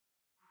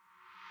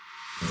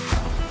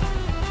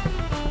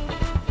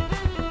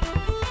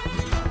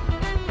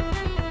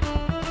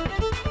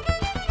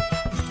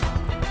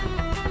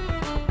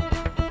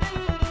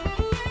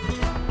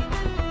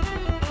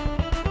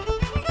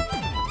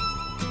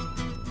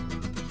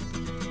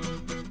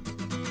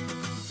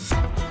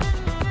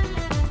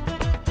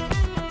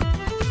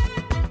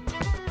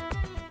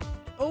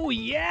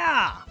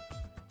Yeah!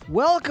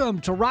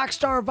 Welcome to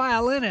Rockstar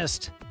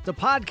Violinist, the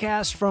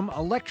podcast from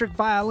Electric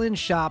Violin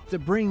Shop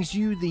that brings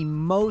you the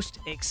most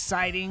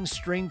exciting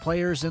string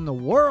players in the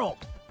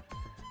world.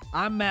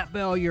 I'm Matt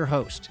Bell, your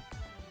host.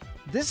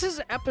 This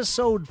is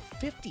episode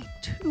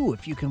 52,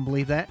 if you can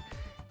believe that.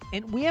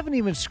 And we haven't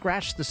even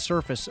scratched the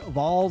surface of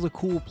all the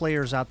cool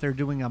players out there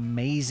doing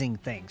amazing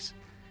things.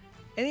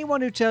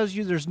 Anyone who tells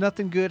you there's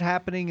nothing good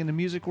happening in the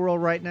music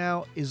world right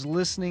now is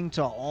listening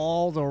to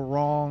all the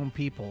wrong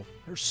people.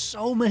 There's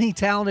so many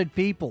talented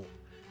people.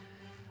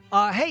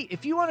 Hey,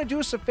 if you want to do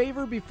us a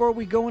favor before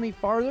we go any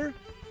farther,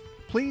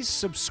 please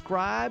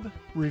subscribe,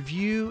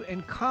 review,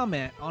 and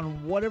comment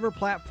on whatever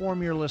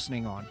platform you're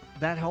listening on.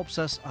 That helps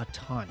us a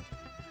ton.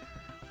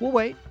 We'll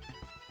wait.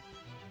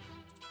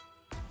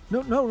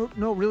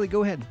 No, really,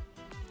 go ahead.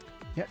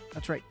 Yeah,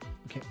 that's right.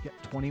 Okay, yeah,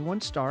 21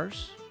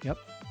 stars. Yep.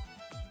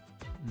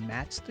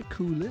 Matt's the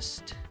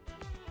coolest.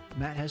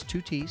 Matt has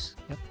 2 T's.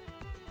 Yep.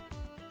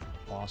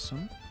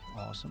 Awesome.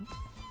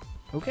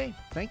 Okay,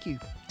 thank you.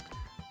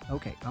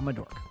 Okay, I'm a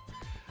dork.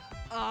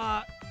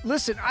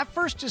 Listen, I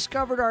first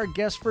discovered our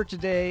guest for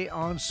today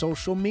on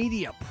social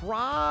media,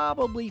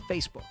 probably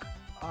Facebook.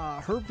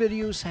 Her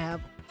videos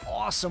have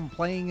awesome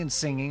playing and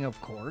singing, of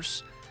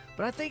course,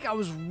 but I think I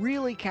was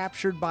really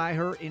captured by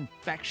her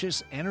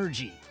infectious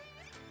energy.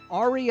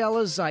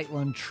 Ariella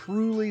Zeitlin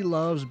truly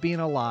loves being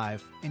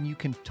alive, and you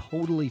can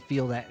totally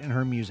feel that in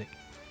her music.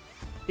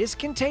 It's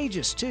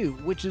contagious, too,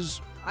 which is,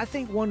 I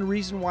think, one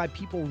reason why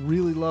people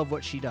really love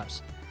what she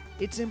does.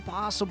 It's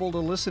impossible to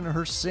listen to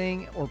her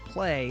sing or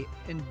play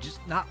and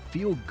just not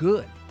feel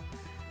good.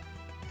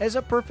 As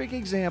a perfect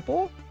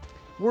example,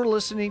 we're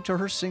listening to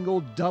her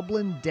single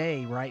Dublin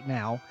Day right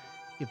now.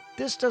 If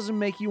this doesn't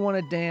make you want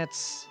to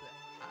dance,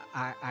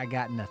 I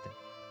got nothing.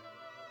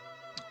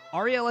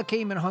 Ariella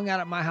came and hung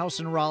out at my house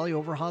in Raleigh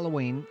over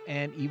Halloween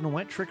and even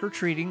went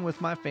trick-or-treating with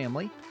my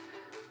family.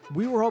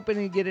 We were hoping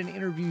to get an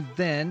interview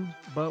then,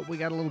 but we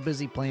got a little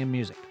busy playing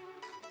music.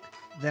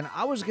 Then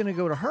I was going to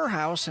go to her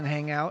house and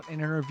hang out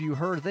and interview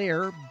her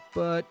there,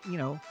 but,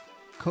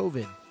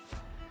 COVID.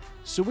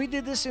 So we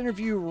did this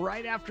interview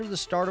right after the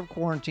start of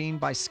quarantine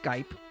by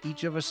Skype,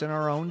 each of us in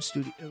our own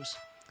studios.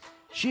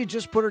 She had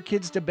just put her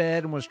kids to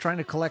bed and was trying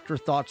to collect her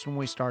thoughts when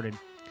we started.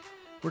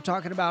 We're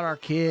talking about our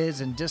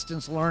kids and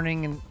distance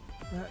learning, and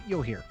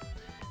you'll hear.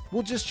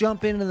 We'll just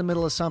jump into the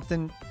middle of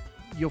something.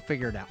 You'll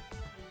figure it out.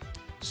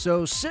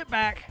 So sit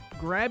back,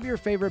 grab your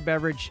favorite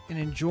beverage, and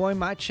enjoy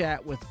my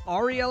chat with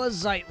Ariella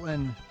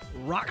Zeitlin,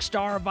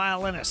 rockstar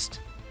violinist.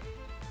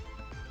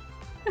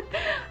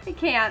 I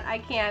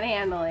can't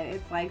handle it.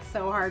 It's like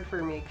so hard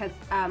for me because,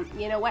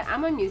 you know what?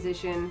 I'm a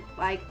musician.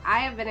 Like, I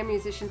have been a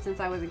musician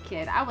since I was a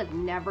kid. I was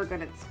never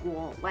good at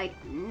school. Like,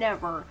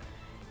 never.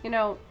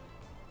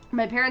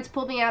 My parents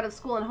pulled me out of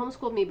school and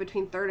homeschooled me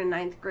between 3rd and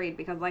 9th grade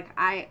because, like,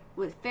 I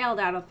failed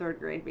out of 3rd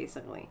grade,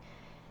 basically.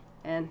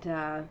 And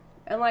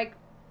like,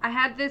 I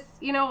had this,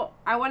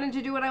 I wanted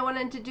to do what I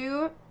wanted to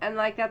do, and,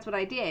 like, that's what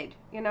I did.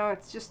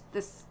 It's just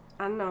this,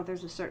 I don't know if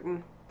there's a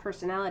certain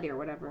personality or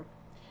whatever.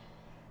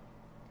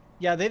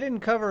 Yeah, they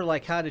didn't cover,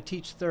 like, how to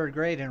teach 3rd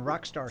grade in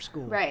Rockstar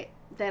School. Right.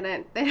 They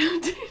don't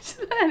teach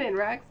that in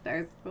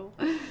Rockstar School.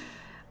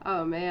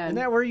 Oh, man. Isn't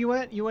that where you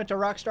went? You went to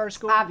Rockstar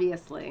School?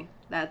 Obviously.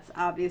 That's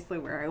obviously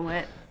where I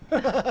went.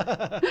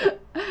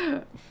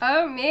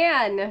 Oh,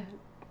 man.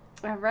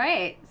 All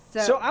right.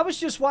 So I was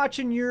just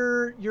watching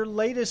your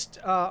latest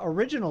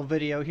original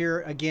video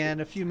here again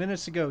a few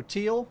minutes ago,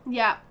 Teal.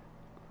 Yeah.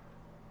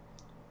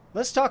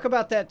 Let's talk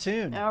about that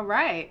tune. All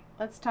right.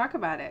 Let's talk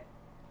about it.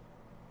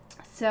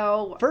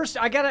 So first,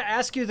 I got to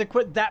ask you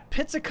that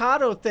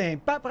pizzicato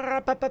thing.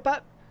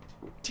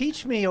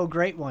 Teach me, oh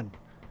great one.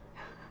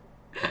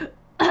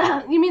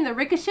 You mean the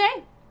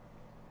ricochet?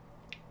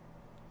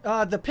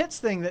 The pits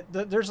thing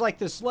there's like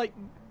this like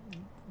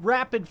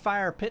rapid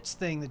fire pits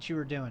thing that you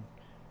were doing.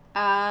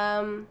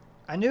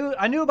 I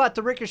knew about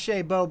the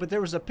ricochet bow, but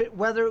there was a pit.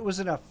 Whether it was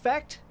an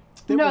effect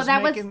is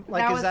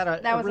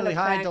that a really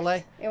high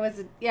delay? It was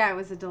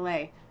a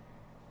delay.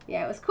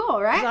 Yeah, it was cool,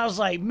 right? I was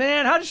like,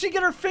 man, how did she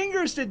get her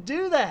fingers to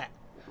do that?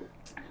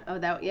 Oh,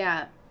 that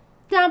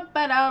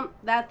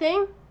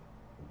thing.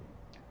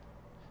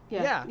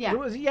 Yeah. It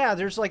was,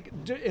 there's like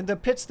in the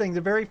pits thing.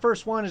 The very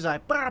first one is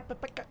like.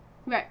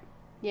 Right.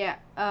 Yeah.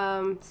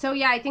 So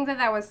yeah, I think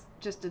that was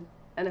just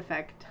an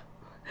effect.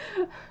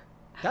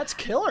 That's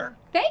killer.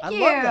 Thank you.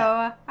 Love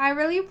that. I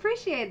really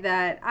appreciate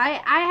that. I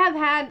have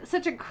had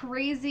such a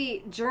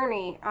crazy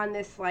journey on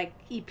this like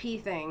EP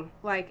thing,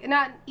 like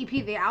not EP,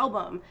 the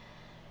album,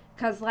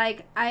 because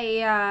like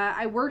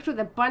I worked with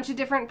a bunch of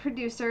different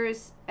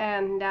producers,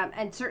 and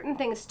certain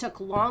things took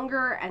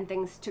longer and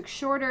things took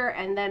shorter,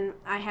 and then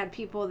I had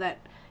people that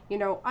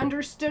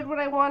understood what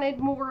I wanted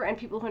more and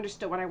people who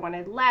understood what I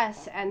wanted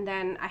less, and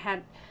then I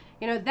had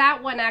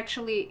that one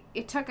actually,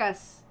 it took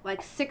us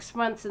like 6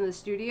 months in the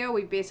studio.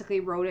 We basically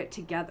wrote it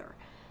together.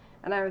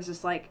 And I was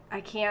just like,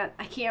 I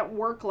can't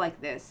work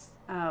like this.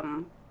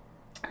 And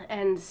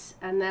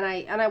then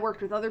I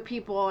worked with other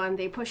people, and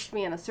they pushed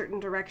me in a certain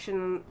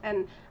direction,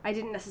 and I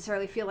didn't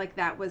necessarily feel like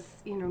that was,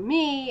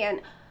 me,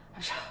 and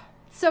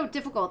so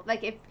difficult.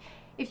 Like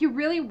if you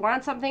really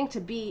want something to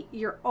be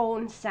your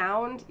own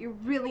sound, you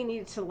really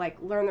need to like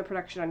learn the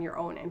production on your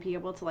own and be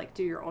able to like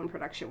do your own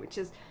production, which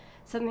is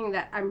something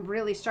that I'm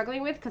really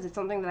struggling with because it's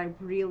something that I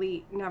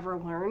really never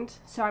learned.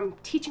 So I'm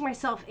teaching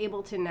myself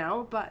Ableton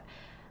now, but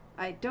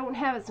I don't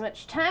have as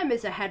much time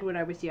as I had when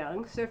I was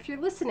young. So if you're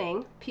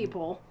listening,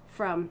 people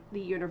from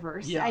the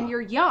universe, and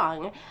you're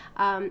young,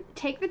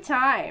 take the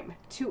time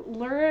to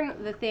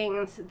learn the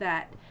things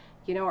that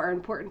are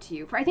important to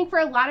you. I think for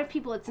a lot of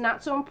people, it's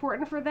not so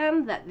important for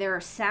them that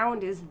their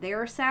sound is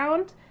their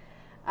sound.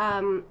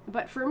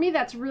 But for me,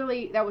 that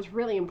was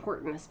really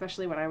important,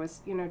 especially when I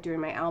was,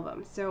 doing my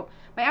album. So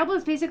my album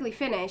is basically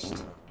finished,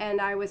 and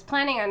I was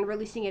planning on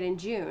releasing it in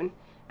June,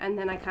 and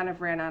then I kind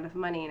of ran out of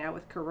money now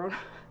with Corona.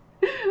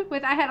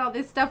 I had all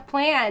this stuff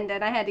planned,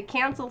 and I had to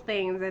cancel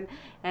things,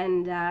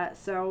 and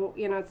so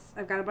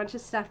I've got a bunch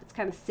of stuff that's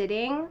kind of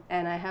sitting,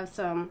 and I have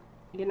some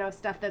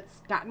stuff that's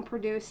gotten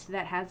produced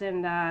that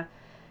hasn't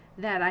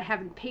that I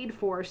haven't paid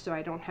for, so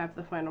I don't have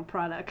the final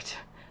product.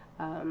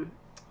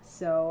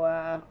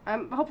 So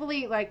I'm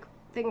hopefully like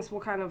things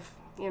will kind of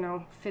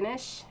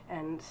finish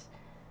and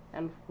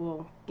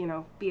we'll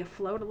be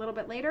afloat a little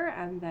bit later,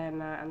 and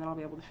then I'll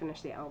be able to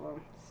finish the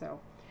album. So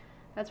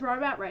that's where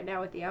I'm at right now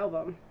with the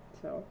album.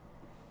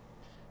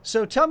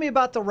 So tell me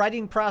about the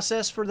writing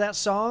process for that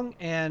song,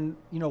 and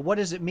what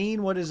does it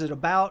mean? What is it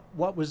about?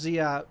 What was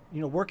the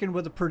working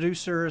with the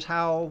producers?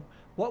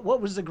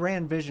 What was the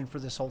grand vision for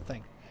this whole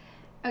thing?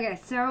 Okay,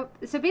 so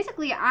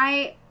basically,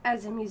 I,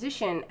 as a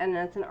musician and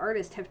as an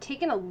artist, have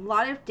taken a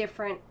lot of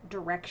different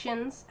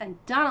directions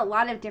and done a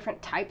lot of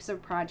different types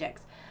of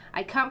projects.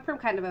 I come from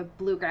kind of a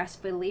bluegrass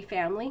fiddly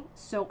family,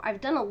 so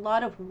I've done a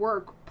lot of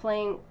work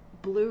playing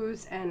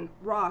blues and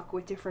rock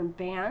with different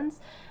bands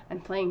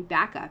and playing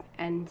backup.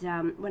 And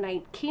when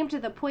I came to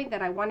the point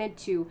that I wanted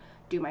to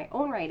do my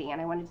own writing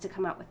and I wanted to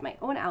come out with my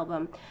own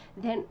album,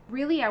 then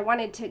really I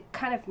wanted to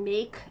kind of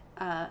make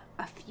a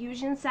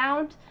fusion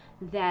sound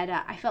that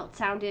I felt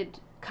sounded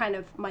kind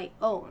of my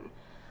own,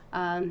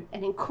 and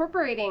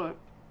incorporating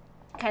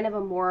kind of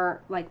a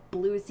more like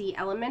bluesy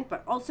element,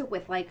 but also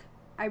with like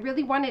I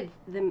really wanted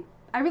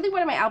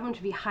my album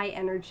to be high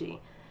energy,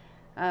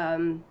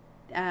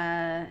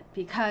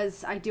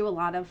 because I do a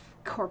lot of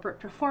corporate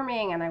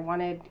performing, and I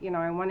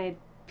wanted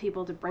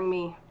people to bring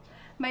me.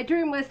 My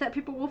dream was that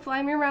people will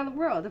fly me around the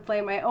world to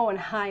play my own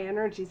high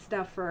energy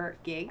stuff for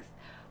gigs,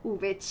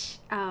 which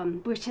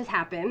has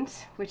happened,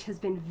 which has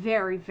been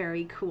very,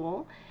 very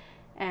cool.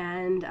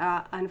 And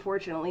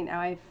unfortunately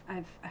now I've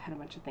had a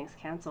bunch of things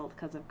canceled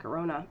because of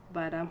Corona,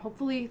 but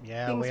hopefully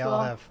things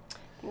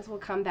will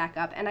come back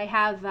up. And I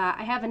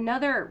have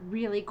another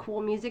really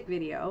cool music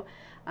video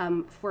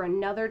for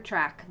another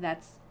track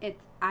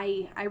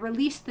I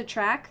released the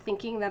track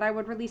thinking that I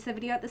would release the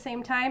video at the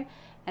same time,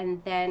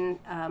 and then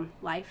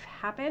life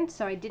happened,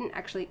 so I didn't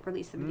actually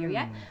release the video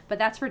yet, but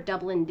that's for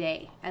Dublin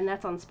Day, and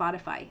that's on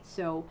Spotify,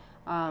 so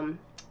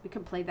we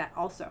can play that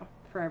also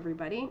for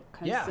everybody,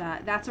 because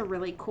that's a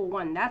really cool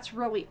one. That's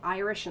really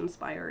Irish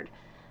inspired,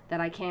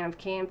 that I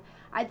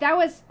that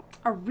was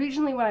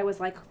originally when I was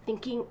like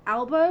thinking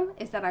album,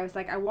 is that I was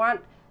like, I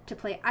want to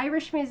play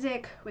Irish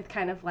music with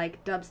kind of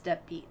like dubstep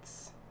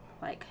beats,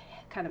 like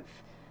kind of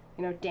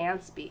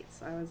dance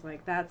beats. I was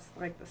like, that's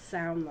like the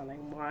sound that I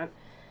want.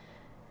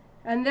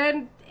 And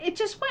then it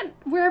just went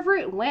wherever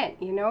it went,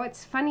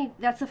 It's funny.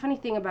 That's the funny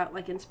thing about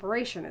like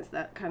inspiration, is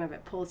that kind of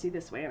it pulls you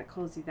this way and it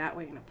pulls you that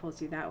way and it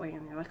pulls you that way,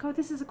 and you're like, oh,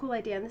 this is a cool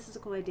idea and this is a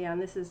cool idea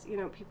and this is,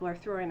 people are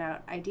throwing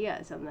out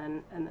ideas, and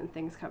then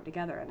things come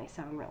together and they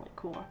sound really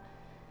cool.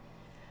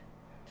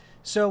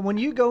 So when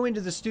you go into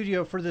the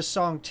studio for this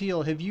song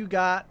Teal, have you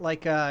got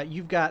like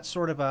you've got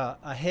sort of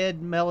a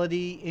head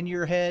melody in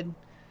your head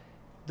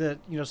that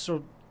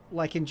so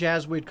like in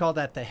jazz we'd call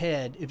that the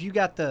head. If you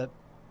got the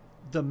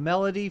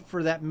melody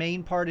for that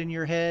main part in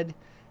your head,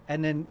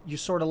 and then you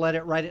sort of let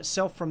it write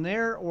itself from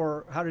there,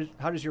 or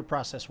how does your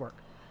process work?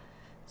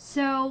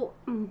 So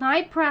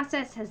my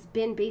process has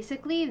been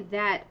basically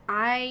that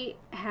I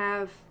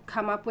have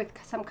come up with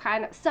some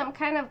kind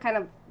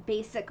of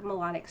basic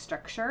melodic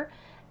structure,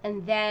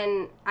 and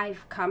then I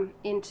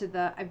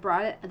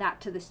brought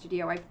that to the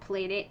studio. I've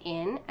played it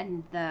in,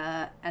 and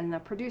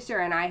the producer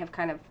and I have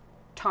kind of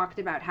talked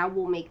about how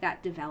we'll make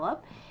that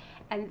develop.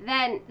 And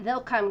then they'll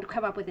come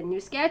up with a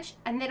new sketch,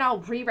 and then I'll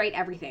rewrite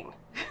everything.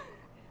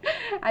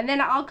 And then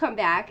I'll come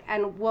back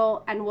and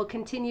we'll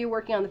continue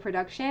working on the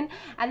production.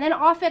 And then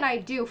often I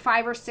do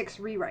 5 or 6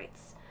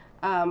 rewrites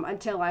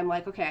until I'm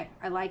like, okay,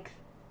 I like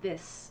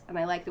this and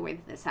I like the way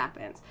that this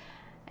happens.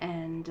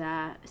 And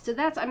so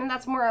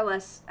that's more or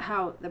less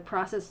how the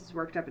process has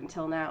worked up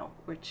until now.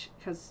 Which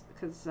because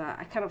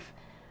I kind of,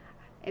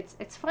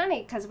 it's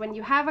funny because when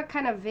you have a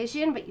kind of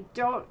vision but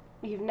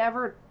you've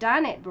never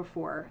done it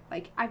before.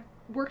 Like I've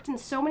worked in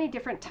so many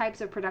different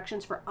types of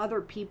productions for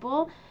other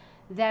people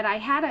that I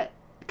had a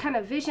kind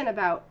of vision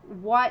about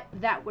what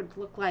that would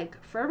look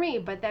like for me,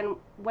 but then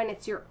when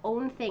it's your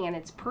own thing and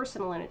it's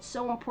personal and it's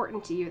so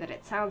important to you that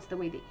it sounds the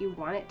way that you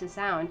want it to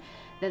sound,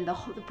 then the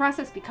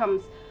process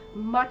becomes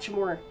much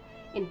more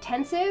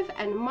intensive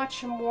and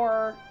much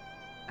more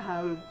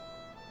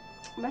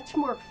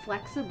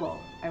flexible,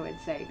 I would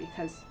say,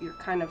 because you're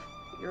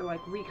like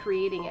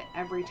recreating it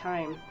every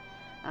time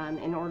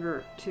in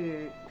order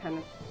to kind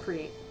of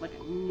create like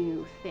a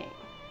new thing.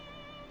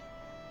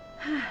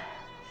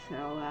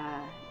 So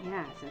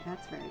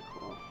that's very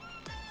cool.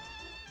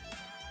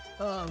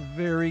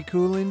 Very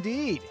cool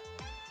indeed.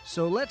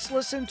 So let's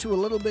listen to a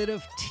little bit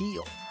of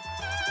Teal.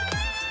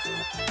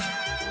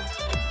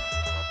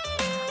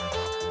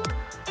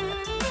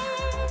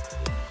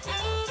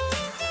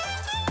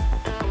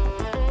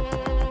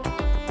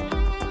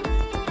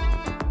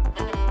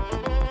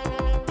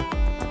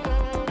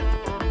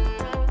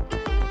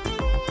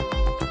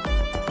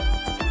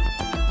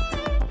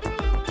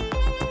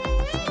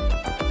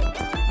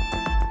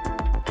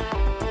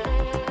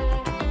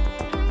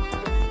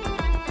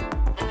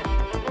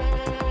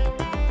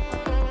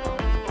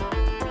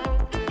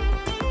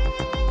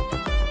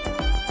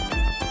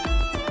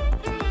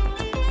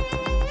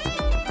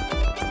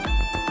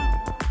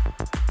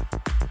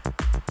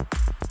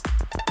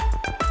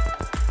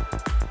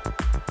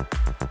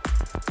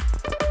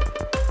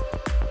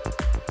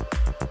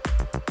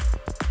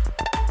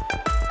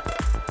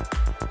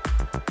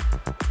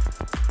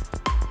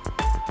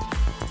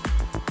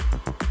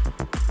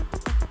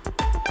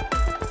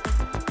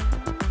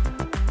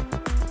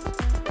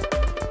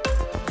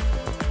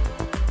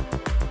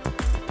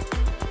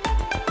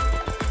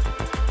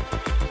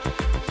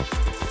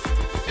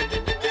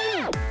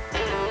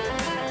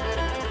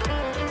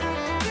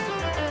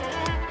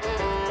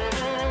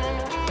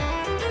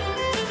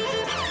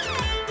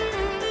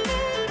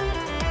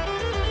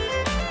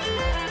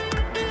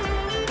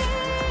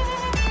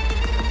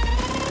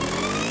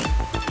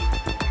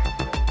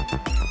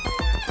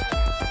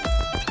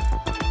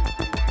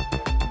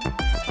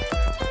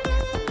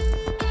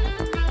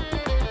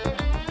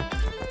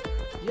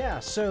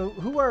 So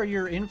who are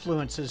your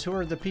influences? Who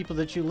are the people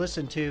that you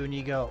listen to and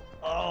you go,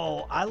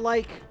 oh, I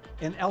like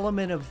an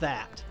element of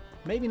that?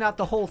 Maybe not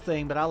the whole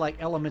thing, but I like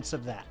elements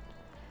of that.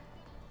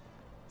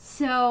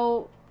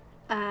 So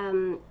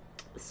there's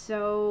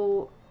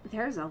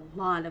a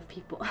lot of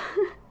people.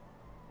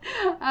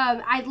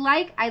 I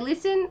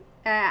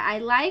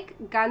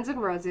like Guns N'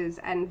 Roses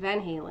and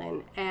Van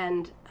Halen,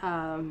 and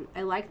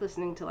I like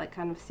listening to like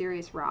kind of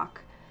serious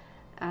rock.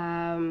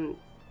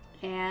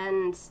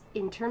 And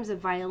in terms of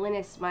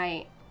violinists,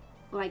 my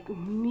like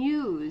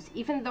muse,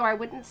 even though I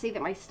wouldn't say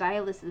that my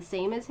style is the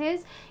same as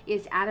his,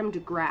 is Adam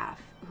DeGraff,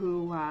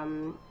 who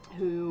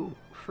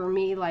for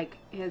me like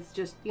has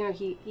just, you know,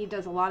 he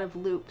does a lot of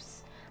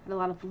loops and a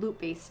lot of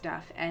loop-based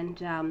stuff,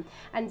 and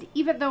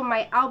even though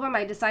my album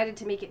I decided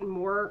to make it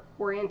more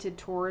oriented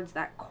towards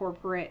that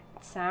corporate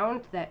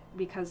sound,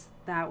 because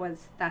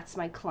that's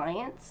my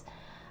clients.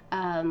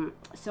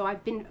 So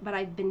I've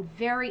been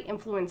very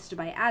influenced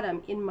by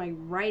Adam in my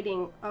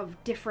writing of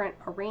different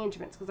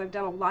arrangements, because I've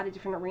done a lot of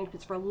different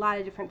arrangements for a lot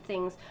of different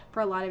things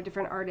for a lot of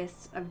different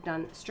artists. I've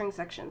done string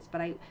sections,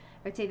 but I'd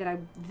say that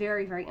I'm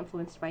very, very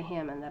influenced by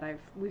him, and that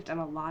we've done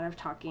a lot of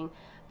talking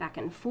back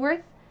and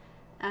forth.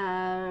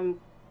 I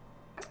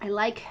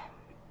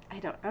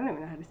don't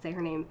even know how to say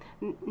her name,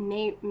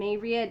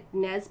 Mayria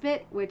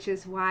Nesbitt, which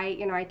is why,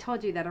 you know, I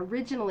told you that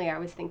originally I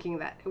was thinking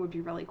that it would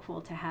be really cool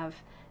to have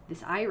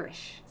this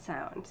Irish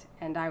sound,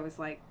 and I was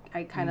like,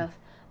 I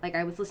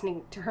was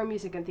listening to her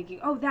music and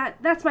thinking, oh,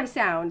 that's my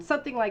sound,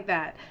 something like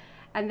that,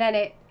 and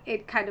then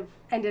it kind of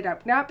ended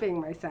up not being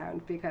my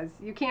sound, because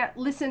you can't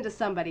listen to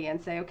somebody and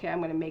say, okay, I'm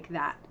going to make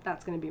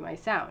that's going to be my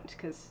sound,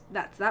 because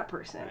that's that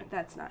person, right.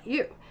 That's not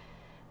you.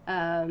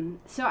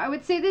 So I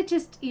would say that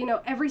just, you know,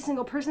 every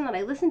single person that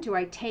I listen to,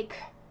 I take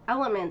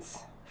elements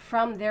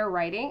from their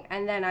writing,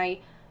 and then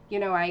I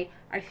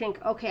think,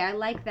 okay, I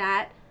like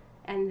that,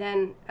 and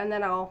then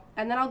I'll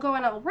go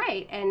and I'll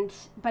write,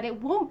 but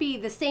it won't be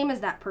the same as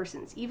that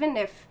person's. Even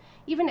if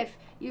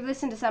you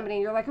listen to somebody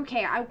and you're like,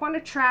 okay, I want a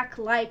track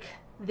like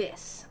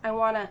this, I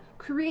want to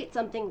create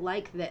something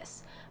like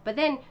this, but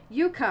then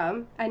you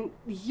come and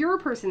your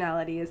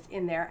personality is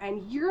in there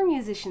and your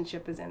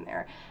musicianship is in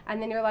there,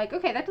 and then you're like,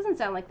 okay, that doesn't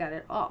sound like that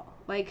at all.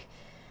 Like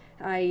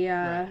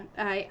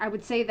I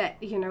would say that,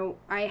 you know,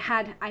 I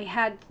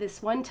had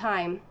this one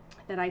time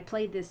that I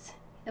played this,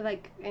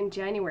 like in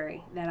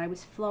January, that I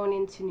was flown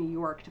into New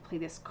York to play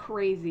this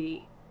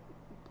crazy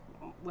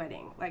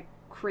wedding, like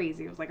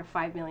crazy. It was like a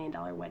 $5 million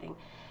wedding.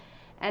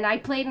 And I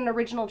played an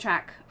original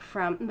track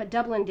from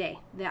Dublin Day,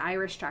 the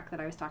Irish track that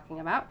I was talking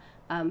about,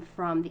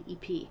 from the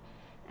EP.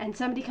 And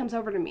somebody comes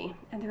over to me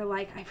and they're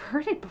like, I've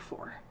heard it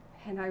before.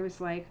 And I was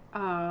like,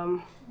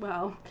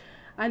 well,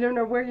 I don't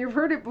know where you've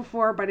heard it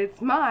before, but it's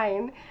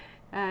mine.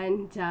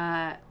 And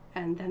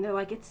then they're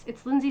like,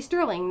 it's Lindsey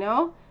Stirling,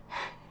 no?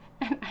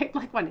 And I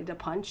like wanted to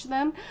punch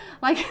them.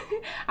 Like,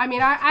 I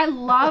mean, I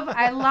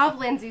love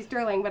Lindsey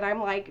Stirling, but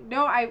I'm like,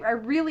 no, I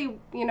really,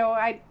 you know,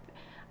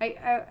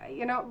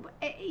 you know,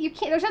 you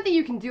can't, there's nothing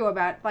you can do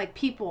about, like,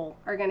 people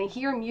are going to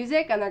hear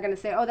music and they're going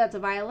to say, oh, that's a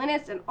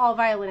violinist, and all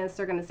violinists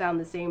are going to sound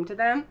the same to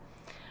them.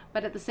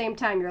 But at the same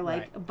time, you're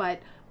like,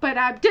 right. but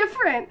I'm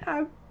different.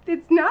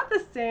 It's not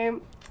the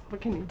same.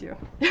 what can you do?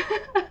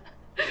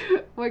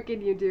 What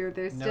can you do?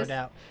 There's No just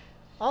doubt.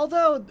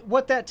 Although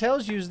what that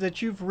tells you is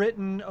that you've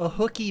written a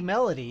hooky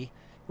melody.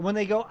 When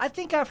they go, I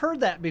think I've heard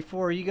that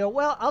before, you go,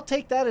 well, I'll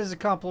take that as a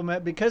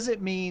compliment because it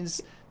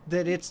means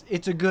that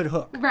it's a good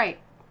hook. Right.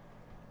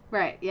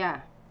 Right,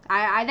 yeah.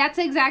 I that's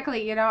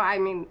exactly, you know, I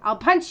mean, I'll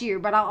punch you,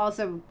 but I'll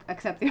also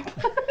accept the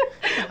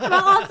but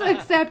I'll also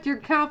accept your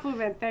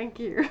compliment. Thank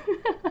you.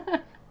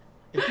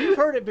 If you've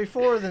heard it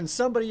before, then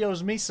somebody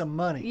owes me some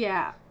money.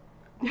 Yeah.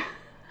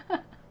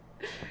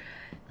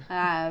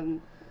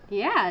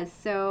 Yeah,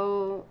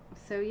 so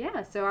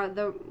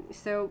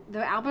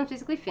the album's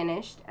basically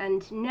finished,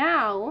 and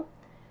now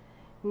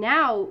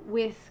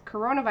with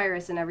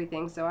coronavirus and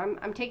everything, so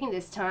I'm taking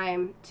this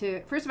time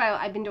to, first of all,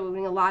 I've been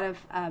doing a lot of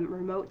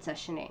remote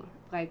sessioning,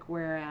 like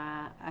where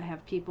I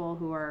have people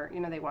who are, you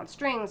know, they want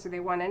strings or they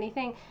want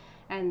anything,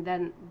 and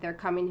then they're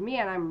coming to me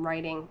and I'm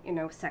writing, you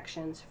know,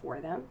 sections for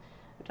them.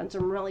 I've done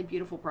some really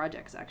beautiful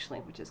projects actually,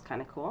 which is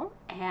kind of cool,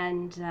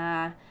 and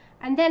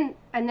then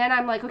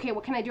I'm like, okay,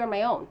 what can I do on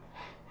my own?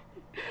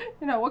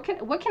 You know,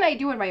 what can I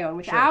do on my own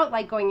without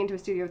like going into a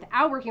studio,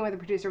 without working with a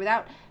producer,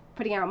 without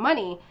putting out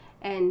money?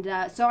 And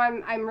so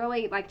I'm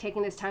really like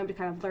taking this time to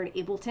kind of learn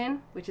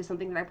Ableton, which is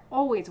something that I've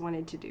always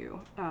wanted to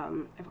do.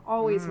 I've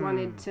always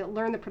wanted to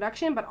learn the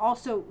production, but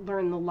also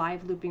learn the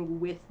live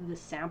looping with the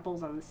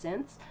samples on the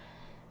synths.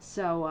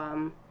 So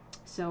I'm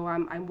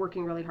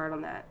working really hard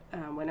on that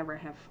whenever I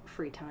have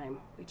free time,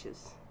 which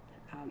is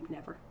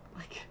never.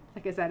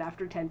 Like I said,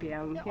 after 10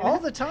 p.m. All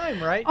the time,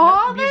 right?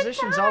 All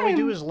musicians, the time. all we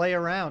do is lay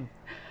around.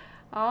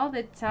 All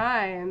the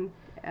time.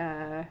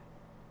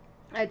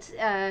 It's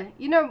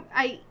you know,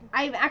 I'm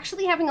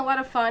actually having a lot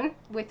of fun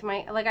with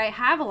I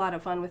have a lot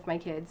of fun with my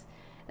kids.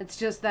 It's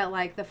just that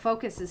like the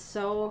focus is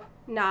so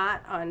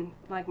not on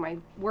like my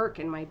work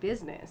and my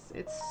business.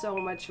 It's so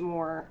much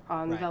more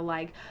on the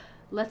like,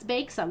 let's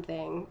bake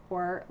something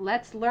or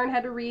let's learn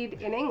how to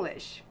read in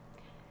English.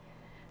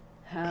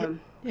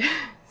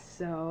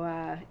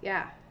 So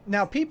yeah.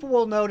 Now people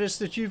will notice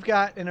that you've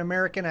got an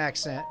American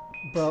accent,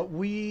 but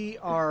we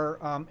are,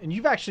 and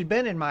you've actually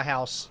been in my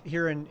house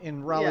here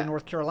in Raleigh,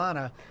 North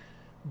Carolina,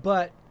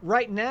 but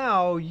right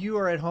now you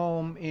are at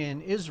home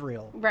in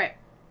Israel. Right.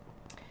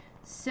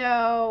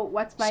 So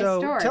what's my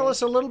story? So tell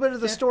us a little bit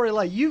of the story.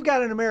 Like you've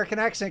got an American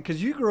accent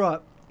because you grew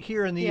up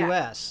here in the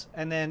U.S.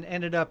 and then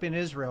ended up in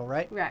Israel,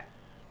 right? Right.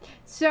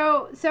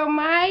 So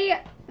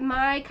my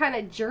kind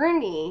of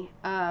journey,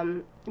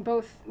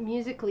 both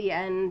musically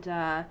and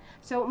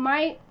so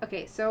my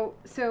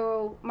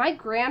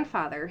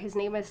grandfather, his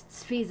name is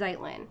Tzvi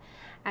Zeitlin,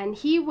 and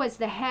he was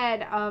the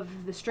head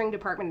of the string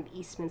department at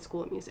Eastman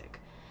School of Music.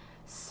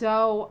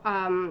 So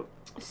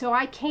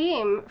I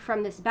came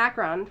from this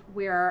background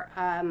where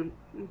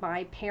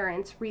my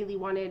parents really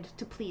wanted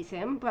to please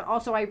him, but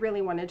also I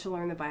really wanted to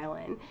learn the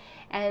violin,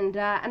 and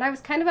I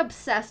was kind of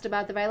obsessed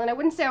about the violin. I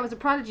wouldn't say I was a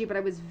prodigy, but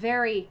I was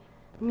very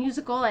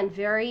musical and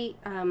very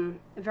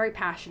very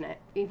passionate,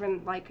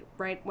 even like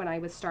right when I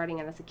was starting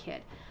and as a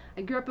kid.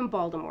 I grew up in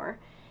Baltimore,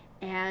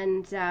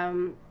 and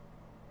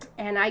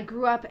I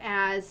grew up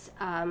as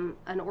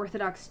an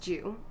Orthodox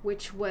Jew,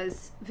 which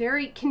was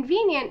very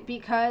convenient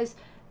because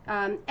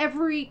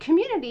every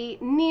community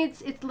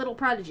needs its little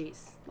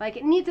prodigies. Like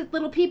it needs its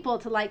little people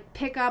to like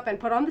pick up and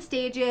put on the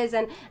stages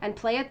and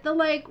play at the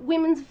like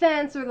women's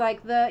events or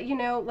like the, you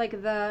know,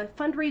 like the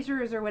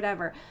fundraisers or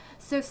whatever.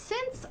 So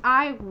since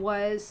I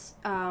was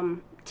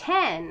 10,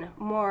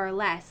 more or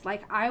less,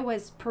 like I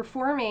was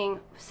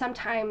performing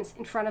sometimes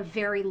in front of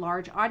very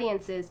large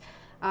audiences,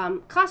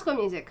 classical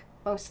music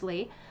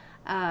mostly.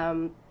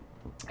 I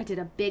did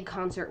a big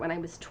concert when I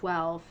was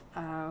 12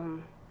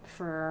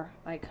 for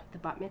like the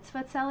bat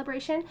mitzvah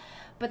celebration,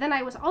 but then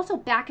I was also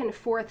back and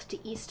forth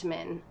to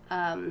Eastman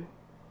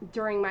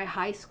during my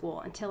high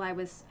school until I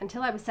was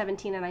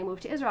 17 and I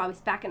moved to Israel. I was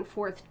back and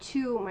forth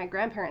to my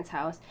grandparents'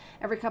 house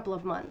every couple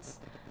of months,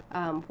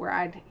 where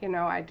I'd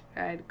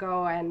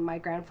go and my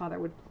grandfather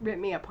would rip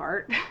me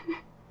apart.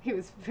 He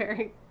was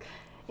very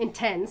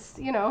intense,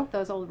 you know,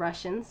 those old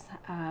Russians,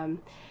 and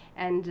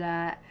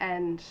then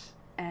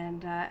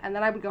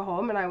I would go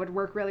home and I would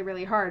work really,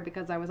 really hard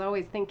because I was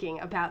always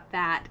thinking about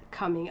that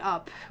coming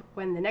up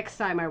when the next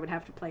time I would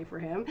have to play for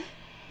him.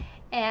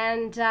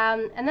 And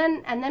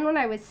then when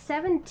I was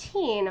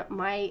 17,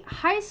 my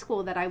high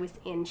school that I was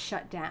in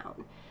shut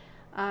down,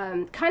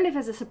 kind of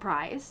as a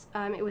surprise.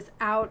 It was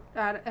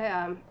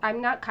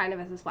I'm not kind of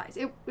as a surprise.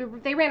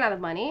 They ran out of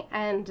money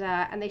and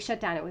they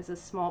shut down. It was a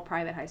small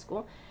private high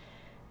school,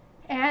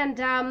 and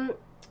then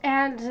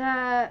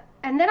I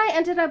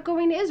ended up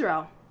going to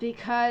Israel,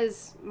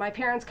 because my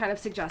parents kind of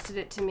suggested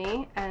it to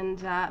me,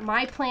 and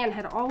my plan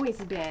had always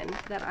been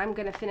that I'm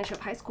going to finish up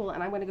high school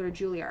and I'm going to go to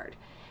Juilliard.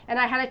 And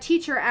I had a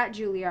teacher at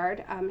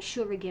Juilliard,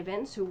 Shula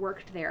Givens, who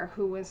worked there,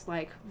 who was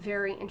like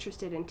very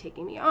interested in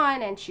taking me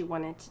on, and she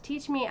wanted to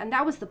teach me, and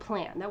that was the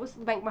plan. That was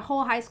like my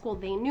whole high school,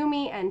 they knew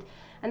me, and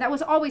that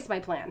was always my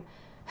plan.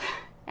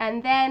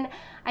 And then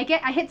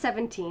I hit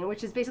 17,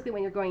 which is basically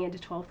when you're going into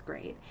 12th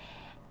grade.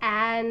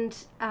 And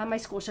my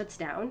school shuts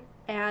down,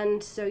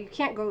 And so you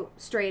can't go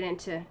straight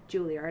into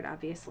Juilliard,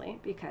 obviously,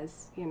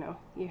 because, you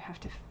have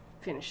to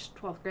finish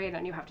 12th grade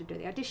and you have to do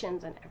the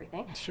auditions and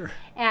everything. Sure.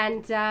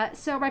 And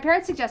so my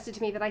parents suggested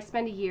to me that I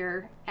spend a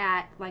year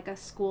at like a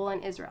school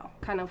in Israel,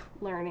 kind of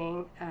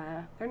learning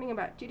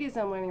about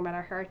Judaism, learning about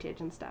our heritage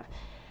and stuff.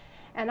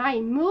 And I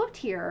moved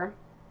here,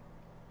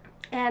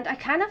 and I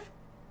kind of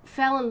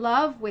fell in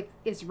love with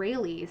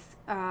Israelis,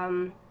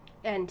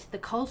 and the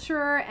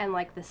culture and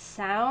like the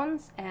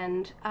sounds,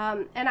 and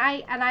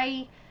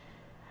I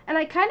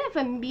kind of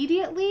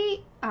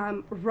immediately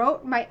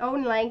wrote my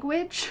own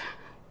language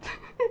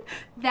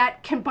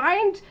that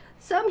combined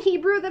some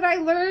Hebrew that I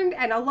learned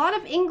and a lot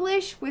of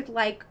English with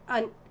like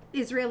an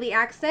Israeli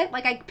accent.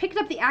 Like I picked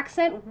up the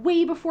accent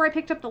way before I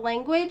picked up the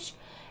language,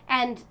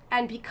 and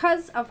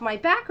because of my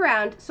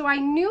background, so I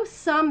knew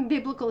some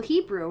biblical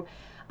Hebrew.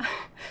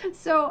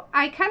 So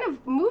I kind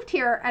of moved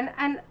here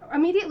and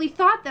immediately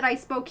thought that I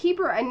spoke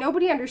Hebrew, and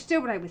nobody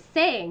understood what I was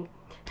saying.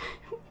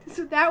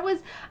 So that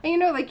was,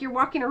 like you're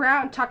walking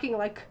around talking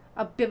like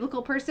a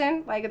biblical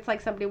person, like it's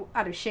like somebody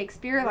out of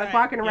Shakespeare, like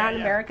walking around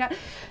America.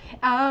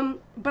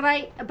 But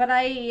I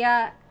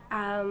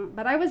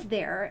was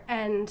there,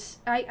 and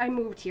I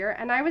moved here,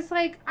 and I was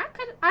like,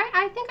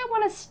 I think I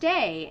want to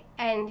stay.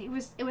 And it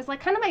was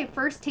like kind of my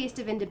first taste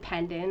of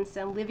independence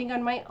and living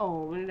on my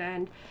own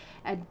and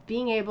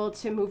being able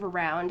to move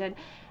around.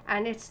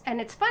 And it's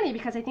funny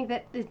because I think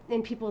that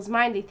in people's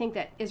mind, they think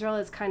that Israel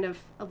is kind of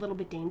a little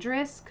bit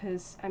dangerous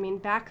because,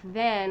 back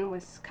then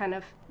was kind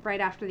of right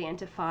after the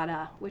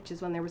Intifada, which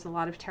is when there was a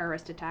lot of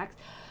terrorist attacks.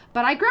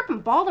 But I grew up in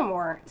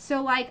Baltimore.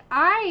 So, like,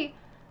 I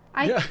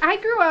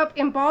grew up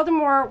in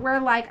Baltimore where,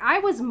 like, I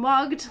was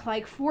mugged,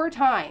 like, 4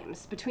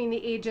 times between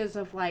the ages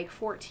of, like,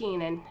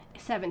 14 and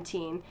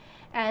 17.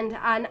 And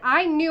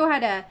I knew how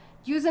to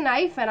use a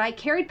knife, and I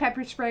carried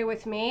pepper spray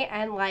with me,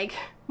 and, like,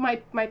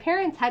 my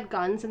parents had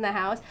guns in the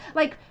house.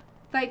 Like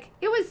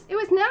it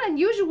was not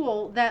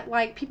unusual that,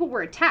 like, people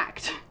were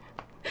attacked.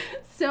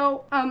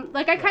 So,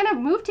 I kind of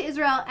moved to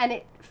Israel, and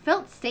it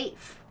felt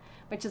safe,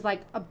 which is,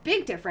 like, a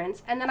big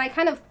difference. And then I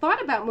kind of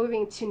thought about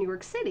moving to New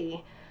York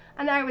City,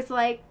 and I was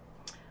like,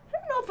 I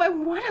don't know if I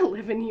want to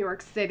live in New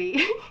York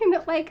City.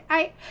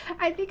 I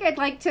think I'd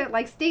like to,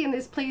 like, stay in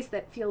this place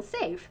that feels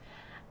safe.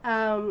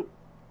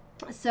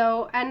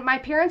 So, and my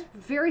parents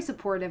were very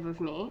supportive of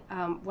me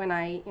when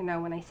I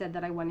said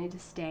that I wanted to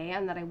stay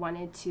and that I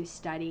wanted to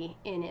study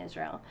in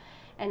Israel.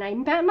 And I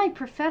met my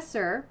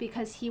professor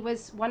because he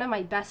was one of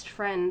my best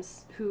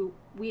friends who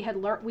we had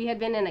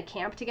been in a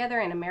camp together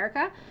in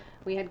America.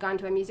 We had gone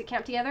to a music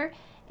camp together.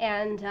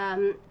 And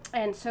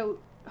so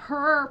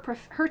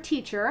her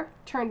teacher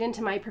turned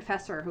into my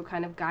professor, who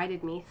kind of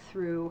guided me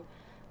through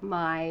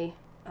my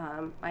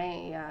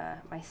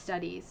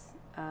studies.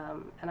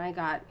 And I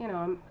got,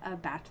 a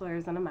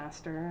bachelor's and a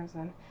master's,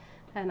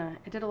 and I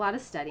did a lot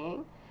of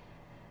studying.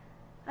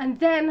 And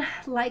then,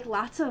 like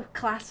lots of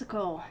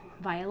classical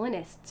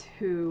violinists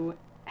who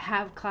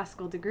have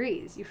classical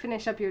degrees, you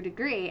finish up your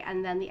degree,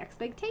 and then the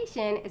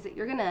expectation is that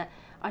you're going to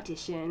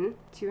audition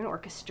to an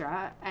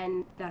orchestra,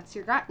 and that's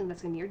going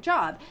to be your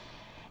job.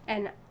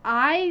 And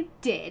I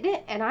did,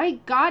 and I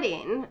got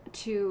in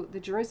to the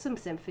Jerusalem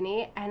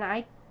Symphony, and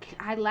I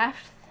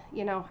left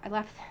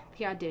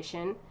the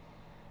audition,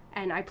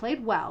 and I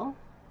played well,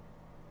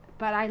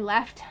 but I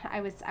left.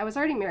 I was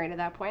already married at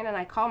that point, and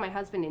I called my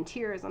husband in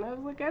tears, and I was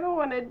like, I don't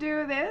want to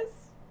do this.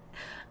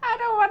 I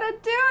don't want to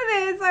do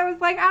this. I was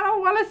like, I don't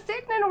want to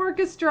sit in an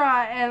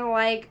orchestra and,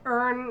 like,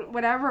 earn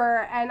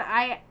whatever. And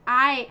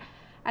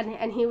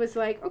and he was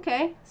like,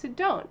 okay, so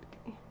don't.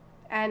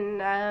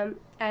 And I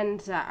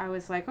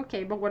was like,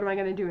 okay, but what am I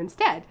going to do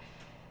instead?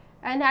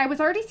 And I was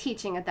already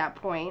teaching at that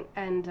point,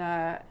 and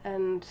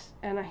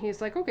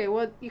he's like, okay,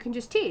 well, you can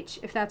just teach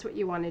if that's what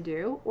you want to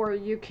do, or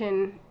you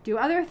can do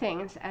other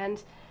things.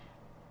 And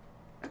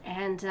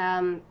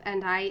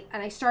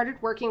I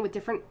started working with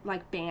different,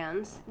 like,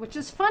 bands, which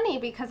is funny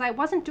because I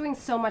wasn't doing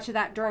so much of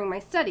that during my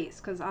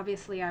studies, because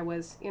obviously I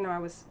was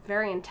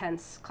very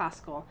intense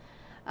classical.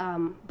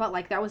 But,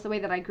 like, that was the way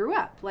that I grew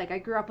up. Like, I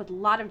grew up with a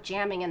lot of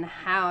jamming in the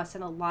house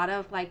and a lot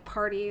of, like,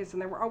 parties,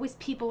 and there were always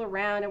people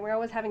around, and we were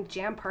always having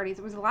jam parties.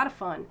 It was a lot of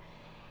fun.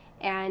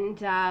 And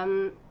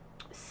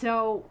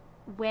so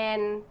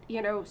when,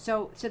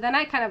 so then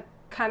I kind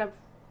of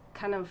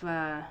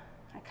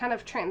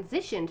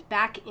transitioned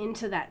back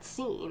into that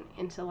scene,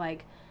 into,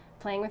 like,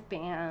 playing with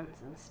bands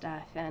and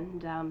stuff,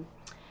 and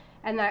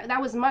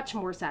that was much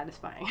more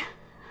satisfying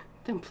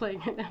than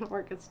playing in an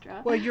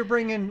orchestra. Well, you're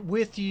bringing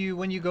with you,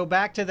 when you go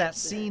back to that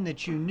scene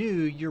that you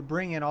knew, you're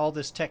bringing all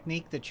this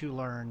technique that you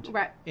learned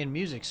in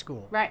music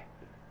school. Right.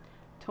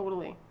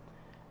 Totally.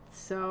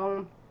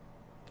 So,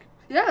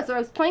 yeah, so I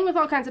was playing with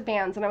all kinds of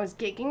bands, and I was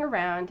gigging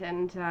around,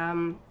 and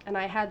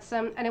I had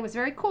some, and it was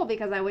very cool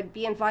because I would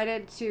be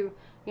invited to,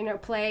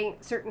 play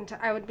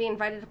I would be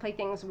invited to play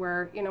things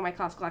where, my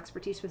classical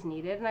expertise was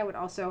needed, and I would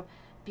also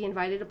be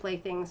invited to play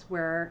things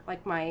where,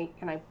 like, my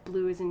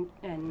blues and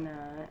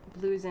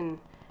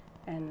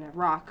and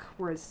rock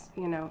was,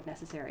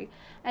 necessary.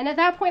 And at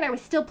that point, I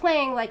was still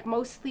playing like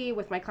mostly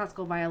with my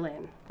classical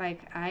violin.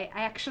 Like I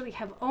actually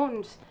have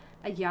owned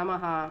a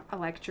Yamaha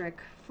electric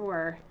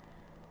for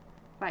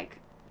like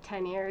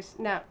 10 years,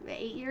 no,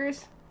 8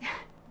 years.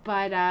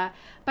 but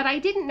I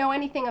didn't know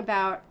anything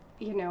about,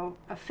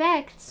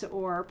 effects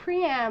or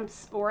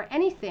preamps or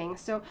anything.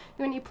 So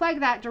when you plug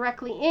that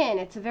directly in,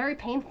 it's very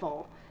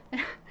painful.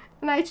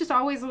 And I just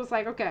always was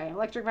like, okay,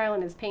 electric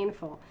violin is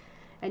painful.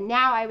 And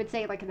now I would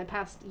say, like, in the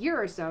past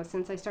year or so,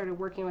 since I started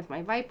working with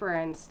my Viper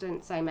and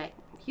since I met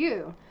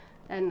you,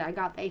 and I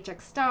got the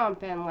HX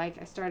Stomp, and, like,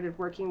 I started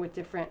working with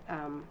different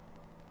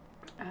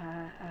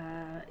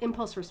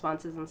impulse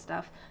responses and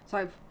stuff. So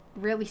I've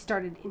really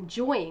started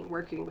enjoying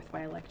working with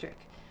my electric.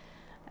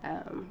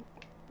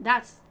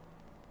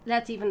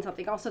 That's even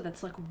something also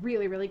that's, like,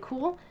 really, really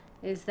cool,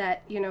 is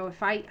that,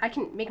 if I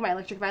can make my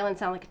electric violin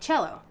sound like a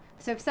cello.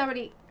 So if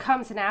somebody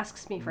comes and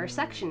asks me for a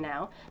section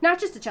now, not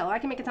just a cello, I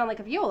can make it sound like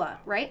a viola,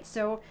 right?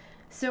 So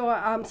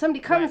somebody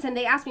comes and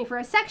they ask me for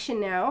a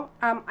section now,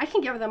 I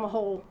can give them a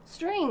whole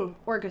string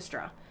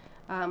orchestra,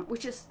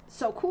 which is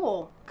so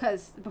cool,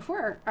 because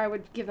before I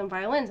would give them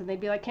violins and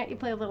they'd be like, can't you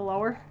play a little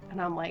lower? And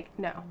I'm like,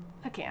 no,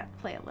 I can't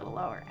play a little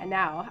lower. And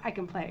now I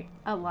can play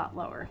a lot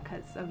lower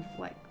because of,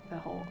 like, the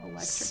whole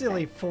electric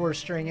Silly thing.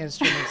 4-string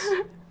instruments.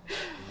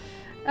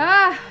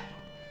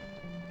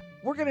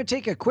 We're going to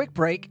take a quick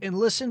break and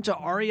listen to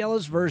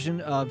Ariella's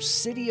version of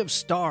City of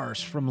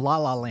Stars from La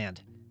La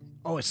Land.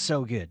 Oh, it's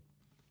so good.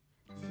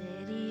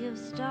 City of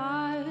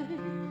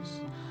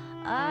stars,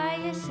 are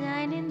you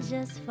shining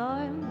just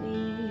for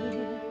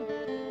me?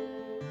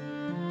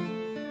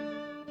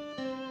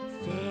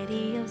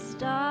 City of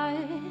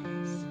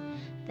stars,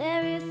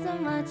 there is so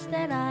much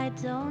that I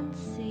don't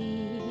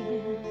see.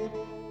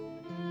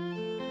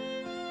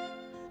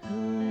 Who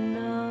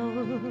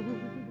knows?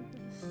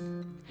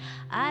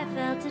 I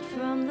felt it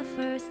from the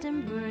first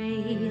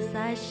embrace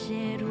I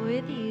shared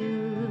with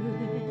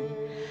you,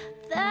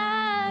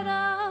 that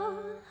all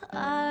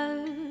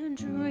our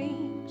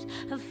dreams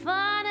have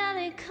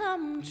finally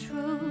come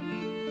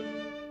true.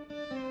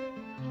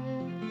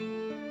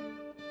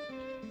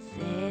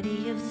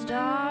 City of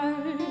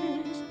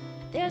stars,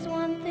 there's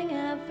one thing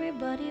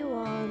everybody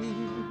wants.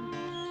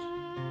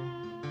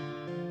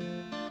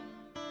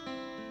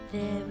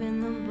 There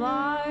in the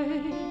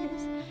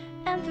bars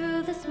and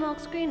through the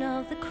smokescreen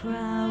of the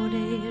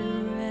crowded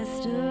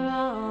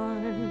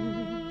restaurants,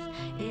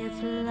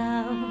 it's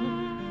love.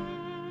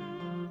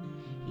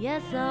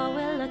 Yes, all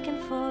we're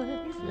looking for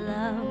is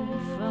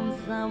love from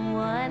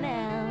someone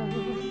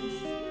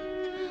else.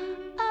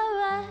 A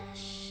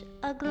rush,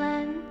 a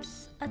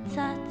glance, a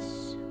touch,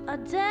 a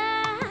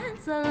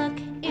dance, a look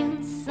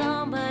in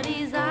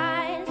somebody's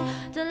eyes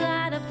to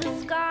light up the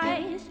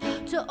skies,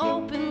 to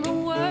open the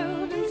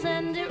world and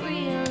send it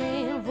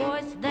reeling. A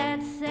voice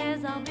that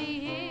says I'll be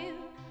here.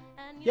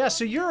 Yeah,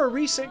 so you're a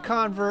recent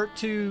convert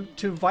to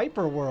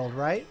Viper World,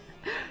 right?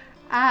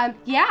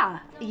 Yeah.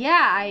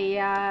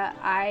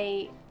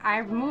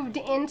 I moved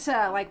into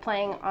like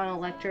playing on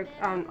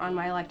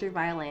my electric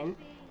violin.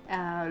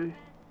 I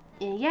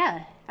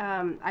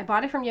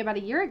bought it from you about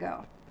a year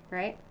ago,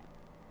 right?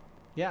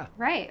 Yeah.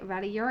 Right,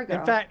 about a year ago.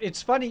 In fact,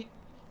 it's funny.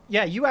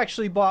 Yeah, you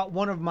actually bought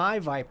one of my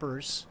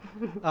Vipers,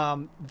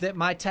 that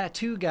my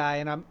tattoo guy,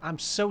 and I'm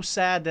so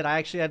sad that I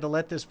actually had to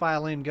let this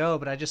violin go,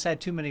 but I just had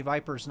too many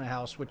Vipers in the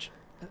house, which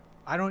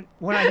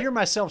when I hear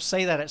myself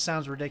say that, it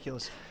sounds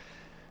ridiculous.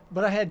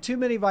 But I had too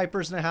many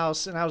Vipers in the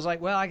house, and I was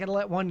like, well, I got to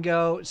let one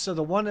go. So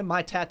the one that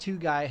my tattoo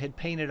guy had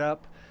painted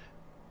up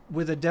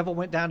with a Devil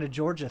Went Down to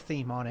Georgia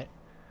theme on it.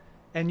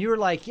 And you were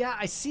like, yeah,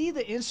 I see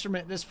the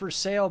instrument that's for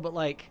sale, but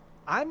like,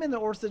 I'm in the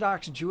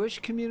Orthodox Jewish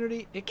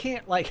community. It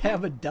can't like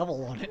have a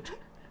devil on it.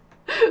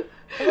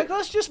 I'm like,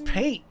 let's just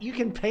paint. You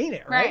can paint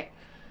it, right?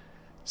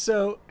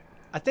 So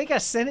I think I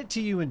sent it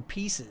to you in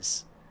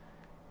pieces.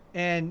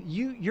 And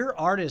your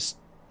artist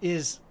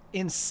is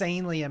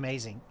insanely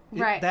amazing.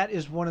 Right. That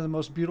is one of the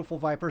most beautiful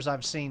Vipers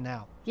I've seen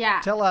now.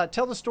 Yeah.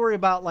 Tell the story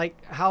about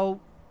like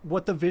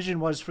what the vision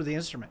was for the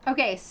instrument.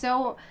 Okay,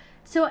 so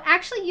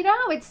actually, you know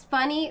how it's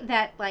funny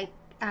that like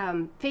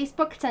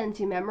Facebook sends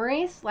you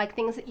memories, like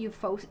things that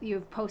you've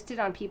posted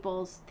on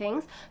people's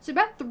things. So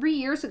about 3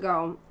 years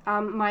ago,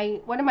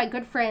 one of my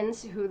good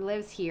friends who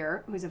lives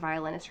here, who's a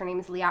violinist, her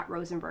name is Liat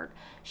Rosenberg.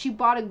 She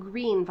bought a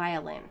green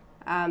violin.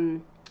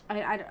 I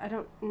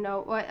don't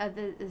know what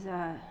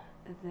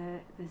the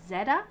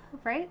Zeta,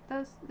 right?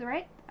 Those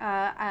right?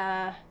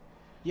 Yeah,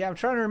 I'm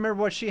trying to remember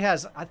what she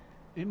has.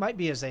 It might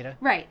be a Zeta.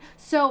 Right.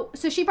 So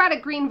she bought a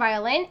green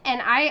violin,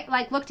 and I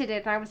like looked at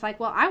it and I was like,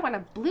 well, I want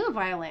a blue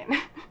violin.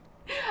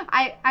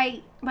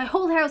 My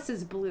whole house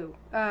is blue,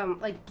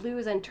 like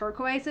blues and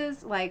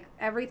turquoises, like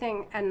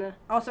everything. And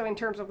also in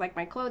terms of like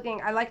my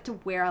clothing, I like to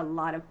wear a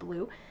lot of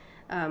blue.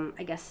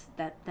 I guess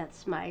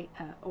that's my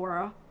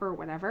aura or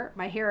whatever.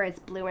 My hair is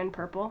blue and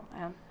purple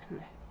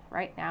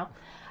right now,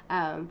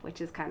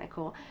 which is kind of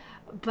cool.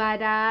 But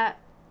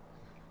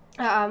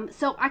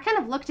so I kind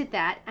of looked at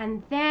that,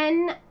 and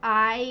then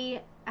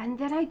I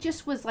then I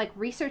just was like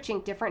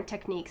researching different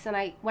techniques, and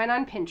I went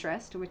on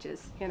Pinterest, which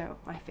is,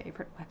 my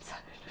favorite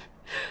website.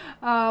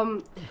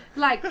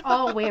 Like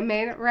all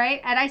women,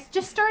 right? And I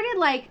just started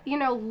like,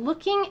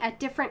 looking at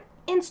different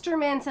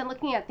instruments and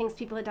looking at things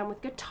people had done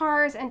with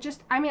guitars, and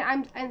just,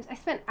 I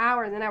spent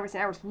hours and hours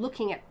and hours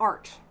looking at